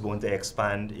it was going to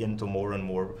expand into more and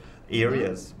more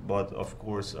areas. But of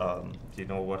course, you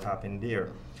know what happened there.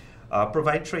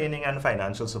 Provide training and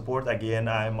financial support. Again,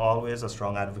 I'm always a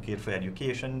strong advocate for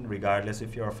education, regardless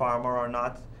if you're a farmer or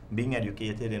not. Being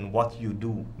educated in what you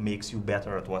do makes you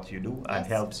better at what you do and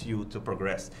helps you to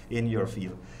progress in your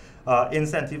field.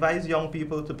 Incentivize young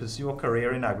people to pursue a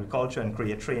career in agriculture and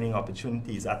create training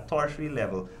opportunities at tertiary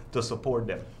level to support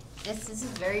them. Yes, this is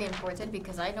very important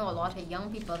because I know a lot of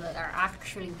young people that are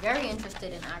actually very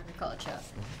interested in agriculture,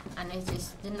 and they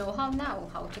just don't know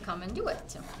how to come and do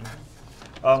it.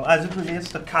 As it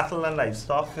relates to cattle and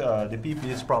livestock, the PP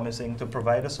is promising to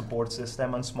provide a support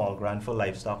system and small grant for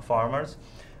livestock farmers.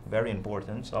 Very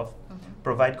important stuff.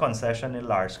 Provide concession in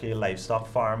large-scale livestock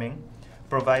farming.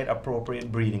 Provide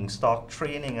appropriate breeding stock,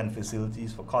 training and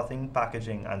facilities for cutting,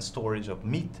 packaging, and storage of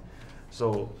meat.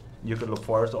 So you could look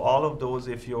forward to all of those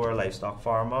if you're a livestock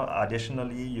farmer.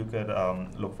 Additionally, you could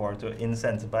look forward to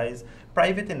incentivize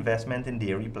private investment in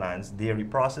dairy plants, dairy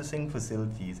processing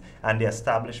facilities, and the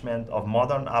establishment of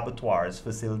modern abattoirs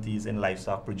facilities in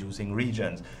livestock producing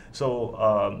regions.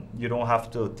 So you don't have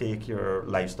to take your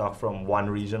livestock from one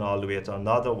region all the way to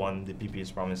another one. The PP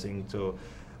is promising to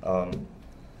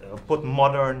put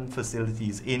modern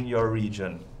facilities in your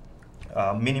region.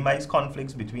 Minimize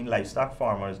conflicts between livestock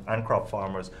farmers and crop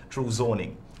farmers through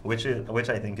zoning, which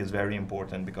I think is very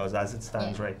important, because as it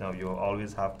stands right now, you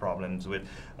always have problems with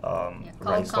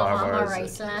rice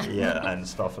farmers, and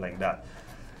stuff like that.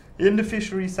 In the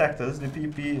fishery sectors, the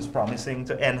PP is promising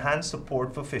to enhance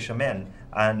support for fishermen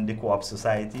and the co-op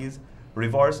societies,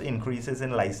 reverse increases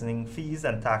in licensing fees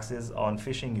and taxes on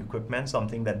fishing equipment,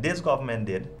 something that this government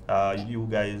did. You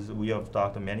guys, we have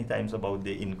talked many times about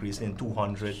the increase in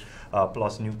 200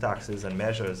 plus new taxes and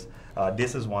measures.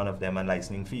 This is one of them, and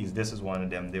licensing fees. This is one of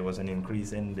them. There was an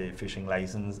increase in the fishing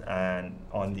license and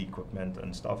on the equipment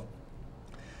and stuff.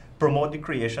 Promote the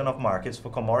creation of markets for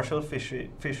commercial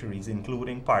fisheries,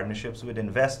 including partnerships with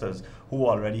investors who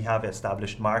already have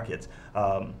established markets.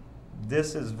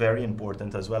 This is very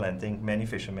important as well, and I think many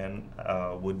fishermen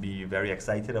would be very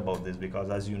excited about this, because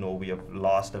as you know, we have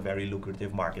lost a very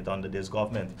lucrative market under this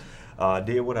government.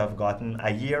 They would have gotten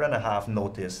a 1.5 year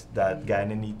notice that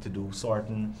Guyana need to do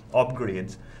certain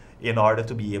upgrades in order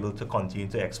to be able to continue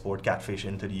to export catfish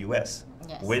into the US,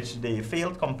 which they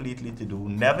failed completely to do,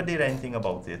 never did anything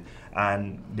about it,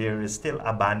 and there is still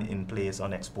a ban in place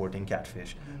on exporting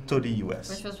catfish to the US.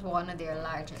 Which was one of their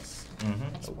largest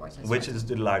exporters. Which is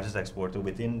the largest exporter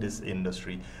within this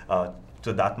industry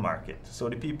to that market. So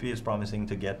the PP is promising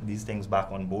to get these things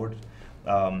back on board.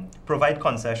 Provide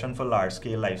concession for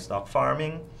large-scale livestock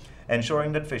farming,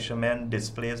 ensuring that fishermen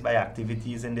displaced by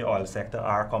activities in the oil sector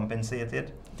are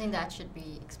compensated. I think that should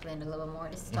be explained a little more.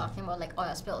 This is talking about like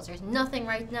oil spills. There's nothing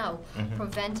right now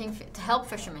preventing to help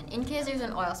fishermen. In case there's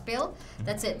an oil spill,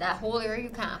 that's it. That whole area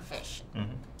you can't fish.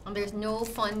 And there's no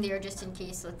fund there just in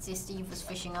case, let's say Steve was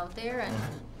fishing out there and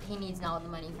he needs now the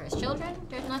money for his children.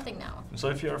 There's nothing now. So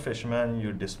if you're a fisherman,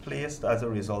 you're displaced as a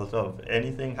result of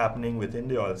anything happening within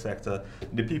the oil sector,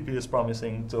 the PP is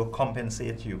promising to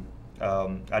compensate you.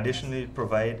 Additionally,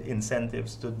 provide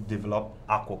incentives to develop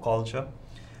aquaculture,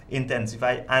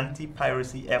 intensify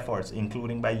anti-piracy efforts,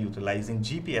 including by utilizing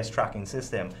GPS tracking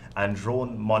system and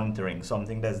drone monitoring,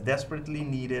 something that's desperately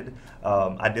needed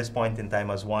at this point in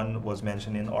time. As Juan was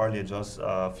mentioning earlier, just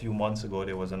a few months ago,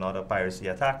 there was another piracy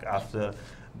attack after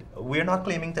we're not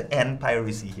claiming to end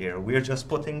piracy here. We're just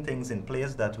putting things in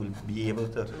place that will be able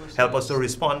to help us to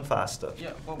respond faster.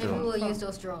 Yeah, well, maybe we'll use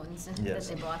those drones that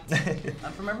they bought.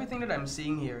 And from everything that I'm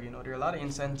seeing here, you know, there are a lot of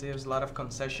incentives, a lot of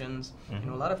concessions, you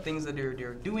know, a lot of things that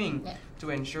they're doing to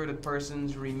ensure that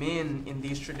persons remain in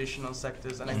these traditional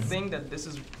sectors. And I think that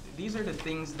these are the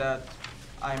things that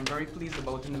I'm very pleased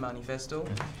about in the manifesto,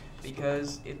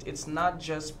 because it's not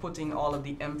just putting all of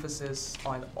the emphasis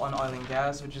on oil and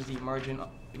gas, which is the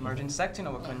emerging sector in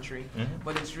our country,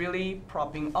 but it's really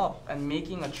propping up and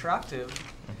making attractive,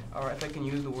 or if I can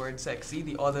use the word sexy,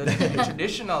 the other the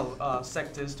traditional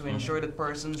sectors to ensure that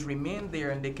persons remain there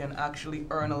and they can actually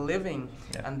earn a living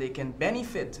and they can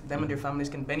benefit, them and their families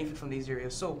can benefit from these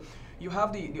areas. So you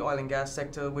have the oil and gas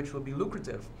sector, which will be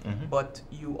lucrative, but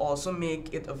you also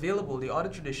make it available, the other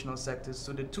traditional sectors,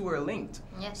 so the two are linked,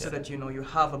 so that you know you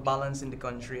have a balance in the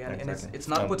country, and it's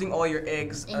not putting all your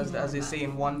eggs, as they say,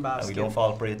 in one basket. And we don't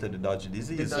fall prey to the dodgy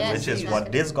disease, which is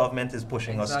what this government is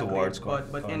pushing us towards.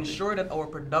 But ensure that our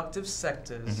productive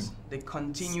sectors, they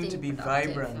continue to be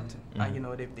vibrant. You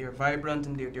know, they're vibrant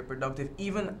and they're productive,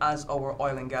 even as our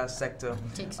oil and gas sector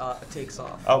takes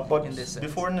off. But in this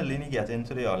before Nalini get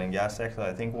into the oil and gas sector,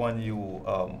 I think you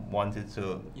wanted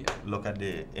to look at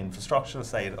the infrastructure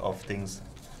side of things.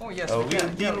 Oh yes, we'll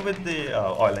deal with the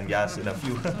oil and gas in a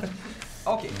few.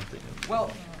 Okay,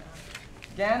 well,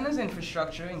 Ghana's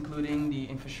infrastructure, including the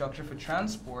infrastructure for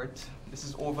transport, this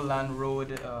is overland,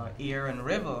 road, air and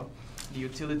river, the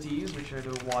utilities, which are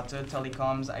the water,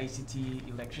 telecoms, ICT,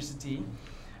 electricity,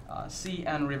 sea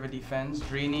and river defense,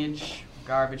 drainage,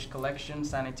 garbage collection,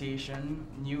 sanitation,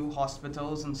 new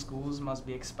hospitals and schools must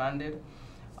be expanded,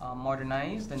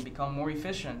 modernized, and become more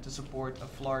efficient to support a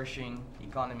flourishing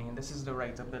economy. And this is the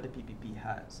write-up that the PPP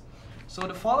has. So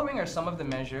the following are some of the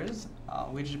measures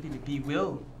which the PPP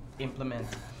will implement.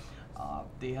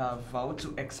 They have vowed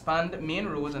to expand main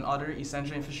roads and other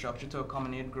essential infrastructure to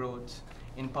accommodate growth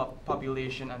in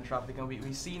population and traffic, and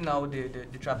we see now the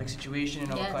traffic situation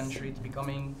in our country. It's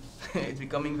becoming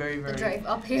very the drive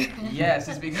up here. Yes,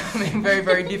 it's becoming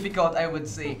very difficult, I would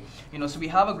say. You know, so we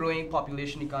have a growing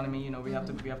population economy. You know, we have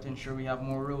to ensure we have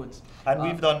more roads. And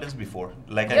we've done this before,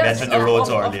 like I mentioned the roads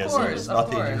earlier. Of course, so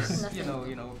of course. You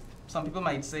know. Some people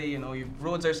might say, you know,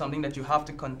 roads are something that you have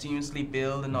to continuously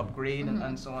build and upgrade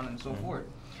and so on and so forth.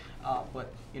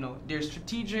 But you know, there's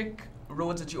strategic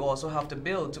roads that you also have to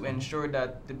build to ensure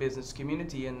that the business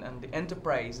community and the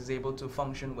enterprise is able to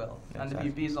function well. And the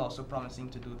PPP is also promising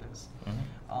to do this.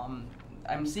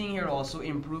 I'm seeing here also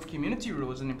improve community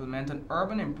roads and implement an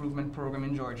urban improvement program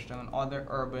in Georgetown and other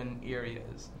urban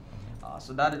areas.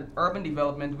 So that urban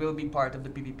development will be part of the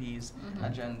PPP's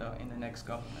agenda in the next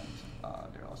government.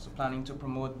 They're also planning to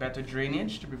promote better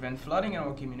drainage to prevent flooding in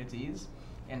our communities,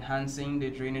 enhancing the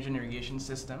drainage and irrigation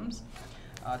systems,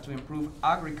 to improve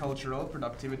agricultural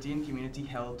productivity and community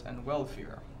health and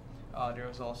welfare.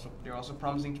 They're also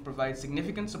promising to provide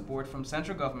significant support from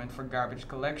central government for garbage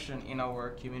collection in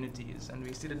our communities. And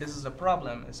we see that this is a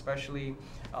problem, especially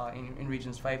in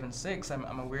regions 5 and 6.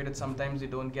 I'm aware that sometimes they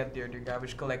don't get their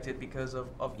garbage collected because of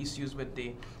issues with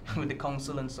the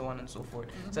council and so on and so forth.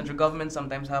 Central government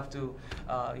sometimes have to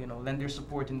lend their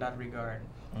support in that regard.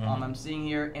 I'm seeing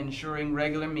here ensuring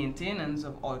regular maintenance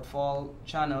of outfall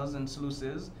channels and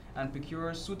sluices and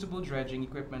procure suitable dredging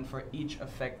equipment for each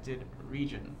affected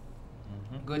region.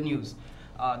 Good news.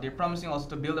 They're promising also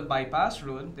to build a bypass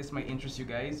road. This might interest you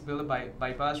guys. Build a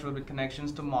bypass road with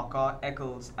connections to Mocha,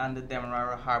 Edghill, and the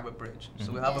Demerara Harbor Bridge.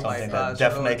 So we'll have a bypass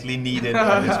definitely road. Needed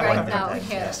at this point in time.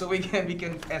 Yeah. So we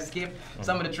can escape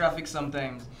some of the traffic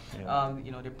sometimes.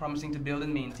 They're promising to build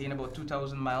and maintain about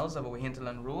 2,000 miles of our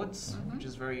hinterland roads, which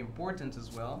is very important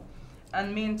as well,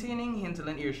 and maintaining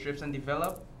hinterland airstrips and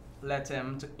develop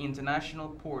LATAM to international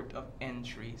port of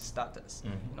entry status.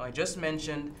 You know, I just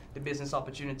mentioned the business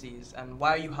opportunities and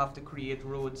why you have to create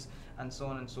roads and so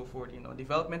on and so forth. You know,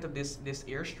 development of this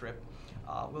airstrip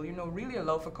will, really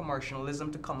allow for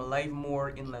commercialism to come alive more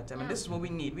in LATAM. And this is what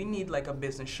we need. We need like a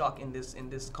business shock in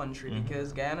this country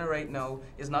because Guyana right now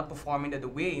is not performing the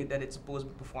way that it's supposed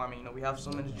to be performing. You know, we have so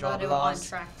much job loss. On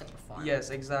track to perform. Yes,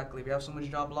 exactly. We have so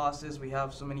much job losses. We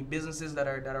have so many businesses that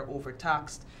are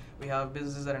overtaxed. We have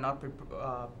businesses that are not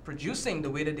producing the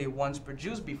way that they once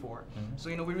produced before. So,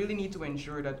 we really need to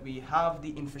ensure that we have the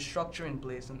infrastructure in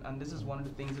place, and this is one of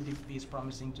the things that the PPP is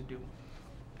promising to do.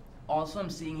 Also,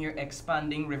 I'm seeing here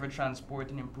expanding river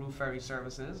transport and improve ferry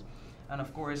services. And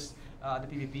of course, the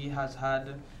PPP has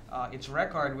had its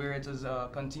record where it has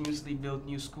continuously built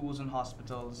new schools and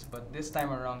hospitals, but this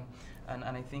time around, and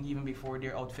I think even before,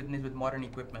 they're outfitting it with modern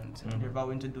equipment. They're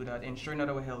vowing to do that, ensuring that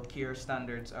our healthcare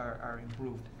standards are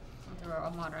improved.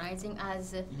 Or modernizing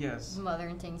as yes.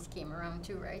 modern things came around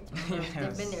too, right? Yes.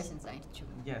 They've been there since 92.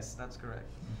 Yes, that's correct.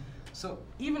 So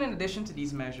even in addition to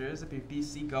these measures, the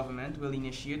PPC government will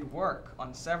initiate work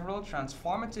on several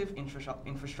transformative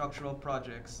infrastructural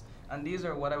projects. And these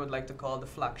are what I would like to call the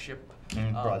flagship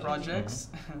projects.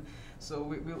 So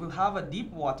we will have a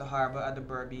deep water harbor at the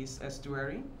Berbice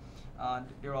estuary.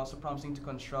 They're also promising to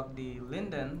construct the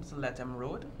Linden to Lethem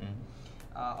Road,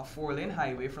 a 4-lane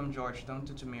highway from Georgetown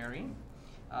to Tumeri,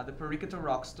 the Perica to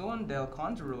Rockstone,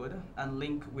 Delcont Road, and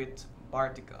link with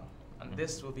Bartica. And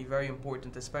this will be very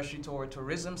important, especially to our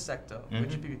tourism sector,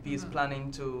 which PPP is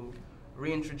planning to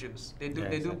reintroduce. They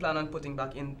do plan on putting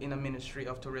back in a Ministry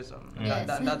of Tourism. Yes.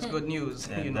 That's good news.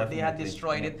 Yeah, you know, they had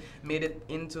destroyed it, made it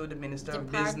into the Minister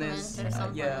of Business.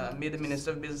 Made the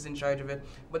Minister of Business in charge of it.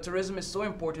 But tourism is so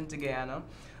important to Guyana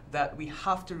that we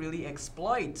have to really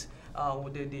exploit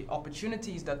the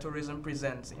opportunities that tourism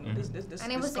presents. You know,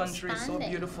 this country is so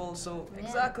beautiful. So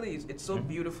exactly, it's so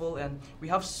beautiful, and we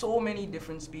have so many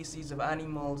different species of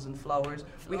animals and flowers.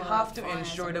 We have to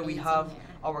ensure that we have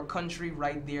our country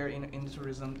right there in the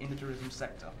tourism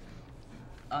sector.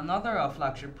 Another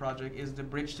flagship project is the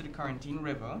bridge to the Quarantine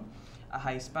River, a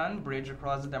high-span bridge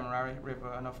across the Demerara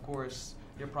River, and of course,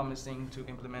 they're promising to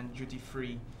implement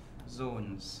duty-free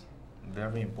zones.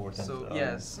 Very important. So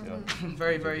yes,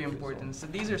 very, very important. So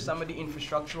these are some of the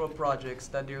infrastructural projects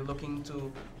that they're looking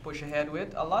to push ahead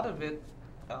with. A lot of it,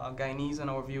 Guyanese and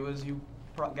our viewers, you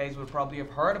guys will probably have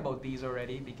heard about these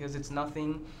already, because it's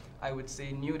nothing, I would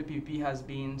say, new. The PPP has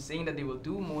been saying that they will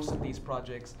do most of these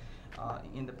projects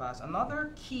in the past.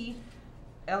 Another key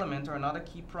element or another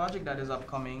key project that is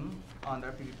upcoming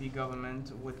under PPP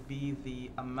government would be the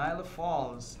Amila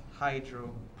Falls Hydro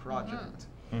Project.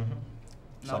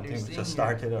 Something which has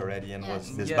started already and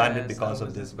was disbanded because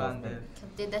of this government.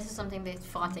 This is something they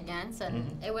fought against,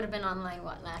 and it would have been online,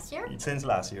 what, last year? Since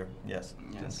last year, yes.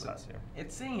 Since last year.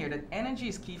 It's saying here that energy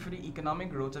is key for the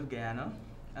economic growth of Guyana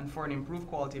and for an improved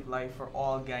quality of life for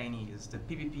all Guyanese. The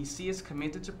PPPC is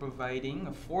committed to providing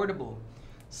affordable,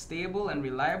 stable, and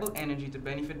reliable energy to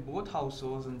benefit both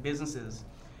households and businesses.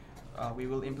 We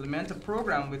will implement a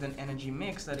program with an energy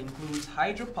mix that includes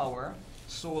hydropower,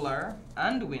 solar,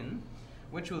 and wind,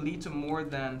 which will lead to more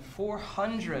than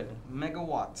 400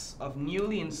 megawatts of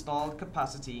newly installed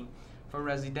capacity for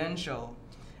residential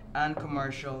and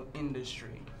commercial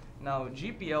industry. Now,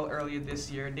 GPL earlier this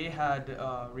year, they had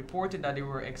reported that they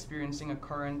were experiencing a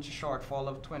current shortfall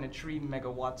of 23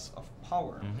 megawatts of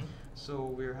power. So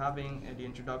we're having the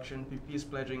introduction, PP is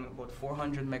pledging about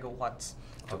 400 megawatts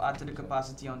to add to the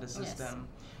capacity on the system.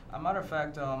 A matter of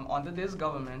fact, under this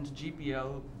government,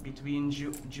 GPL, between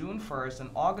June 1st and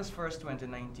August 1st,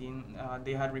 2019,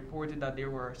 they had reported that there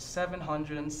were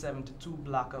 772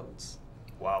 blackouts.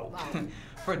 Wow.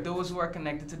 For those who are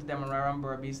connected to the Demerara and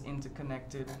Berbice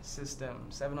interconnected system,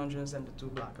 772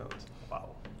 blackouts. Wow.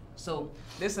 So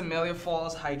this Amelia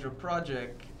Falls Hydro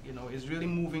project, you know, is really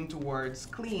moving towards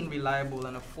clean, reliable,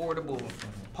 and affordable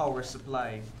power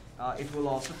supply. It will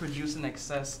also produce in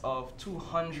excess of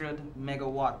 200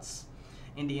 megawatts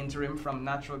in the interim from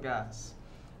natural gas.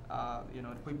 You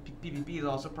know, PPP is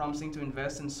also promising to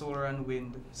invest in solar and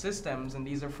wind systems, and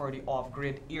these are for the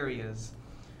off-grid areas.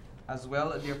 As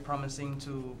well, they're promising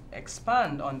to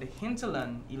expand on the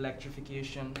hinterland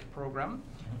electrification program,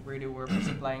 where they were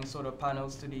supplying solar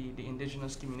panels to the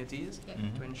indigenous communities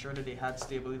to ensure that they had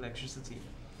stable electricity.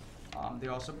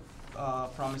 They're also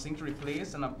promising to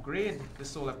replace and upgrade the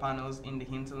solar panels in the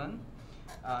hinterland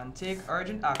and take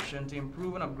urgent action to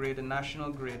improve and upgrade the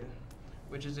national grid,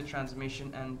 which is the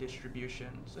transmission and distribution.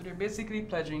 So they're basically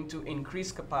pledging to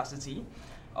increase capacity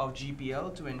of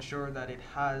GPL to ensure that it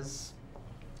has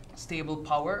stable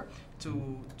power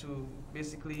to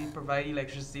basically provide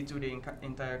electricity to the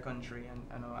entire country.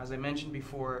 And as I mentioned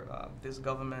before, this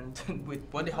government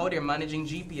with how they're managing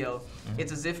GPL,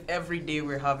 it's as if every day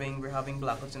we're having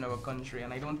blackouts in our country,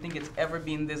 and I don't think it's ever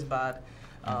been this bad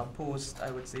post, I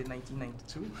would say,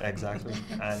 1992. Exactly.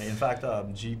 And in fact,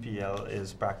 GPL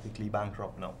is practically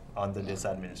bankrupt now under this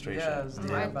administration. Yes,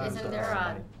 isn't there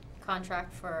a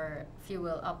contract for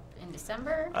fuel up in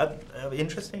December?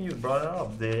 Interesting you brought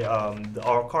it up.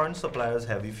 Our current suppliers,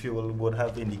 Heavy Fuel, would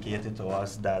have indicated to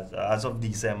us that as of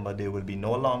December they will be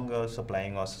no longer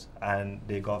supplying us, and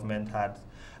the government had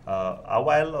a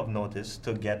while of notice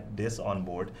to get this on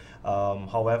board.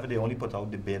 However, they only put out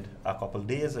the bid a couple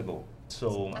days ago.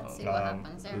 So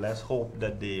let's hope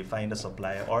that they find a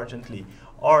supplier urgently,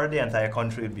 or the entire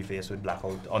country will be faced with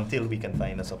blackout until we can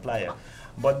find a supplier.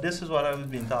 But this is what I've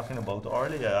been talking about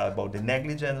earlier, about the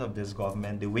negligence of this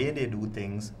government, the way they do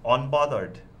things,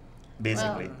 unbothered,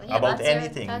 basically, Well, yeah, about that's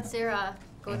anything. That's their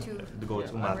go-to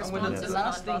market. And the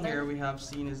last thing here we have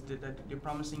seen is that they're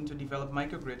promising to develop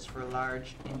microgrids for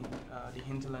large the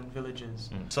hinterland villages.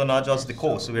 So not just the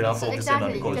coast, we're not focusing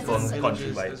on the coast, but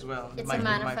countrywide as well. It's a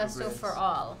manifesto for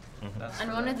all. That's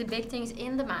and one of the big things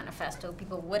in the manifesto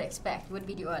people would expect would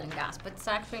be the oil and gas, but it's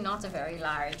actually not a very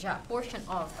large portion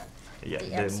of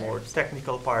the more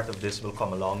technical part of this will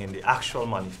come along in the actual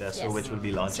manifesto, which will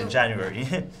be launched in January.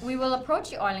 We will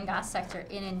approach the oil and gas sector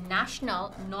in a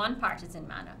national, non-partisan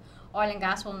manner. Oil and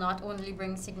gas will not only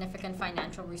bring significant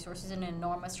financial resources and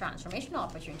enormous transformational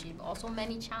opportunities, but also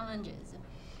many challenges.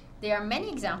 There are many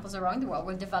examples around the world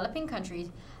where developing countries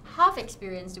have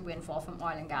experienced the windfall from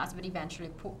oil and gas, but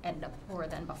eventually end up poorer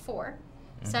than before.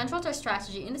 Central to our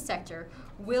strategy in the sector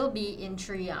will be in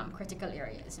three critical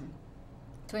areas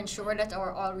to ensure that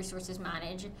our oil resources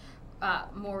manage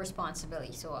more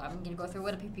responsibly. So I'm going to go through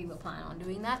what the PP will plan on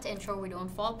doing that to ensure we don't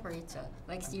fall prey to,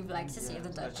 like Steve likes to say, the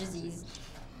Dutch disease.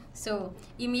 So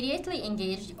immediately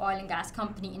engage the oil and gas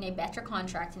company in a better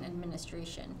contracting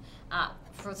administration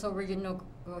for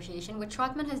renegotiation, which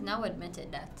Trotman has now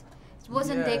admitted that it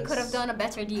wasn't they could have done a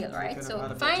better deal, right?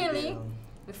 So finally,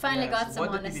 we finally got some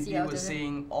honesty out of it. What the PPP was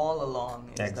saying all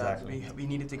along is that we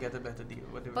needed to get a better deal.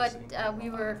 But we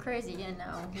were crazy and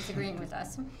now he's agreeing with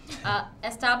us.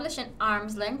 Establish an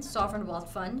arm's length sovereign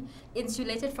wealth fund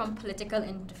insulated from political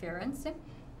interference.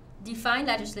 Define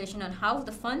legislation on how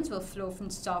the funds will flow from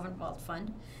the sovereign wealth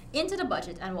fund into the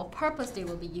budget and what purpose they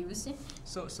will be used.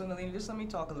 So Nalini, just let me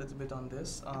talk a little bit on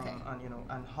this,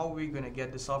 and how we're going to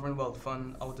get the sovereign wealth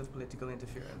fund out of political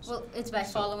interference. Well, it's by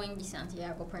following the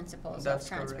Santiago principles of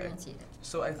transparency. Correct.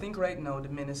 So I think right now the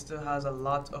minister has a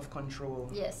lot of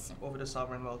control over the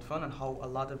sovereign wealth fund and how a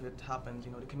lot of it happens.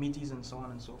 The committees and so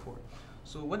on and so forth.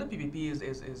 So what the PPP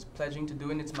is pledging to do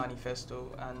in its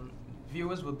manifesto, and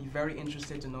viewers will be very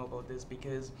interested to know about this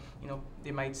because,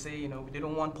 they might say, they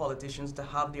don't want politicians to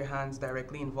have their hands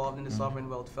directly involved in the sovereign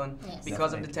wealth fund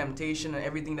because of the temptation and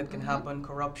everything that can happen,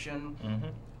 corruption,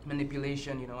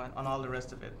 manipulation, and all the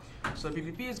rest of it. So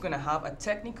PPP is going to have a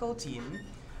technical team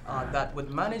that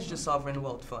would manage the sovereign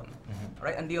wealth fund,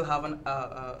 right? And they'll have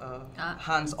a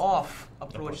hands-off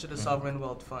approach to the sovereign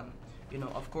wealth fund.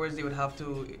 Of course, the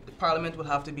Parliament would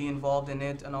have to be involved in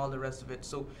it and all the rest of it.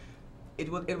 So it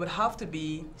would have to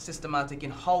be systematic in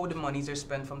how the monies are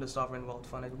spent from the sovereign wealth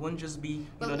fund. It wouldn't just be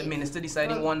the minister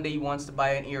deciding one day he wants to buy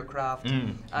an aircraft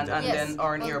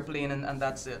or an airplane and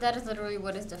that's it. That is literally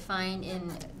what is defined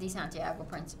in the Santiago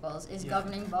principles.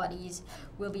 Governing bodies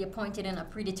will be appointed in a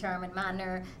predetermined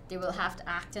manner. They will have to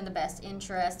act in the best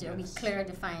interest. There will be clear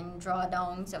defined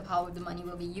drawdowns of how the money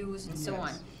will be used and so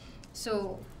on.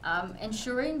 So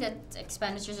ensuring that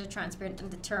expenditures are transparent and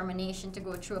determination to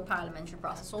go through a parliamentary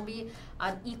process will be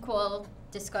an equal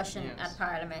discussion at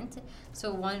Parliament.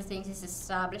 So one of the things is to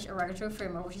establish a regulatory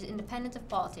framework which is independent of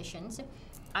politicians.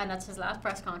 And at his last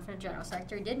press conference, General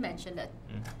Secretary did mention that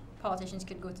politicians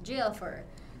could go to jail for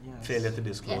failure to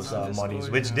disclose monies,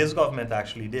 which this government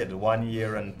actually did. 1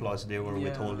 year and plus they were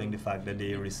withholding the fact that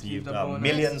they received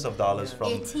millions of dollars from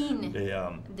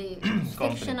the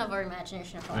fiction of our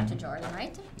imagination of Jordan,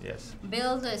 right? Yes.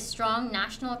 Build a strong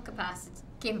national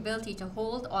capability to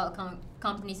hold oil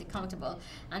companies accountable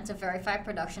and to verify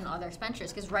production and other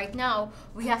expenditures. Because right now,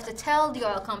 we have to tell the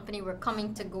oil company we're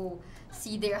coming to go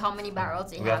see how many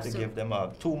barrels they have. We have to give them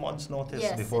 2 months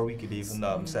notice before we could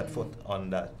even set foot on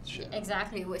that ship.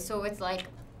 Exactly. So it's like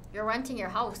you're renting your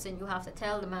house and you have to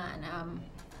tell the man,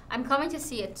 I'm coming to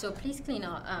see it, so please clean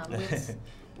up.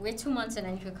 Wait 2 months and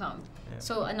then you can come.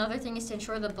 So another thing is to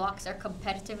ensure the blocks are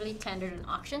competitively tendered in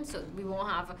auction, so we won't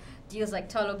have deals like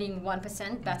Tullow being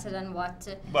 1% better than what...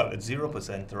 well, it's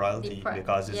 0% royalty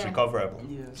because it's recoverable.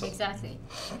 So exactly.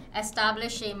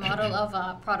 Establish a model of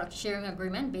a product sharing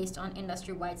agreement based on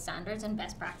industry-wide standards and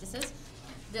best practices.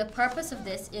 The purpose of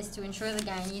this is to ensure the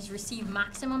Guyanese receive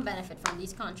maximum benefit from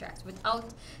these contracts without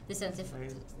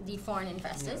the foreign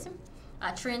investors.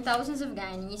 Train thousands of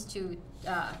Guyanese to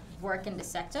work in the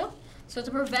sector. So to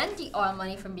prevent the oil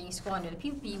money from being squandered, the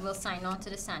PPP will sign on to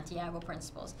the Santiago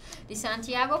Principles. The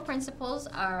Santiago Principles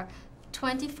are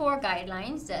 24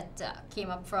 guidelines that came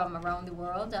up from around the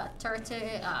world. 30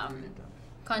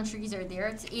 countries are there.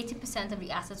 It's 80% of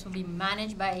the assets will be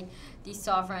managed by the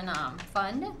sovereign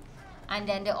fund. And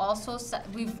then they also,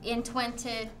 in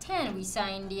 2010, we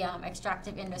signed the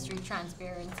Extractive Industry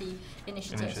Transparency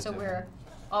Initiative. So we're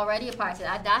already a part of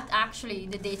that. That actually,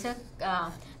 the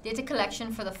data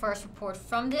collection for the first report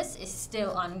from this is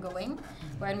still ongoing,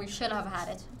 when we should have had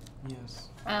it. Yes.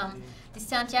 The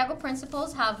Santiago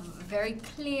principles have very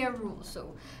clear rules,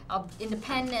 so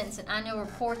independence and annual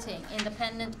reporting,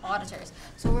 independent auditors.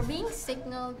 So we're being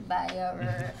signaled by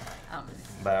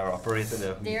our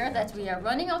operator there that we are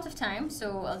running out of time.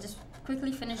 So I'll just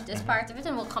quickly finish this part of it,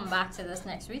 and we'll come back to this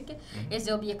next week. Is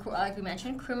there'll be like we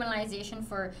mentioned, criminalization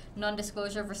for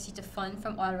non-disclosure of receipt of fund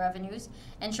from oil revenues.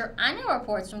 Ensure annual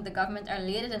reports from the government are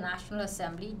laid at the National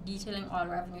Assembly detailing oil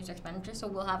revenues expenditures. So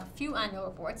we'll have a few annual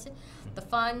reports. The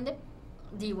fund,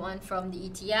 the one from the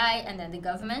ETI, and then the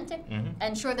government.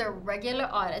 Ensure there are regular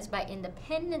audits by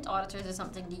independent auditors is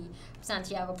something the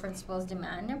Santiago principles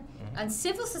demand. And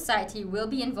civil society will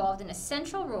be involved in a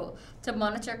central role to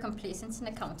monitor compliance and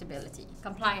accountability.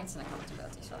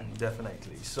 Sorry.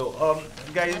 Definitely. So,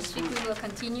 guys, next week we will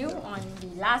continue on the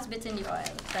last bit in the oil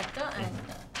sector and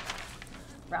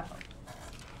wrap up.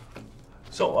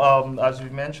 So, as we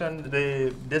mentioned,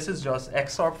 this is just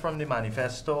excerpt from the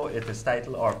manifesto. It is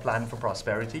titled "Our Plan for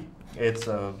Prosperity." It's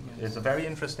a very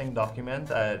interesting document.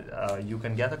 You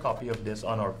can get a copy of this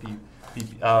on our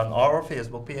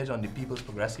Facebook page, on the People's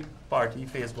Progressive Party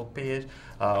Facebook page,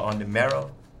 on the Mirror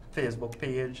Facebook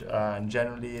page, and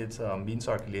generally it's being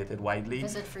circulated widely.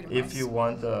 Visit Freedom If House. you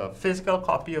want a physical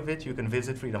copy of it, you can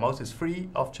visit Freedom House. It's free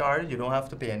of charge. You don't have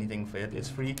to pay anything for it. It's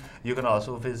free. You can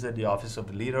also visit the office of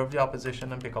the Leader of the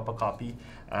Opposition and pick up a copy,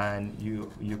 and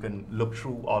you can look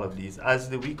through all of these. As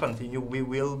the week continue, we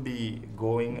will be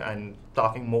going and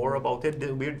talking more about it.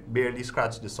 We barely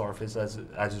scratched the surface as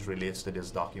it relates to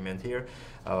this document here.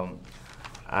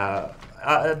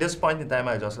 At this point in time,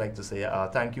 I'd just like to say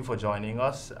thank you for joining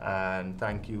us, and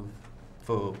thank you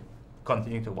for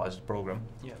continuing to watch the program.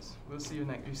 Yes, we'll see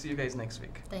you guys next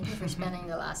week. Thank you for spending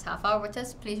the last half hour with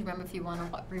us. Please remember, if you want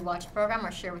to rewatch the program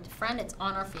or share with a friend, it's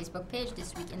on our Facebook page,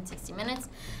 This Week in 60 Minutes.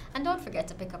 And don't forget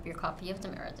to pick up your copy of The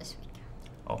Mirror this week.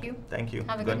 Okay. Thank you.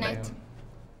 Have a good night.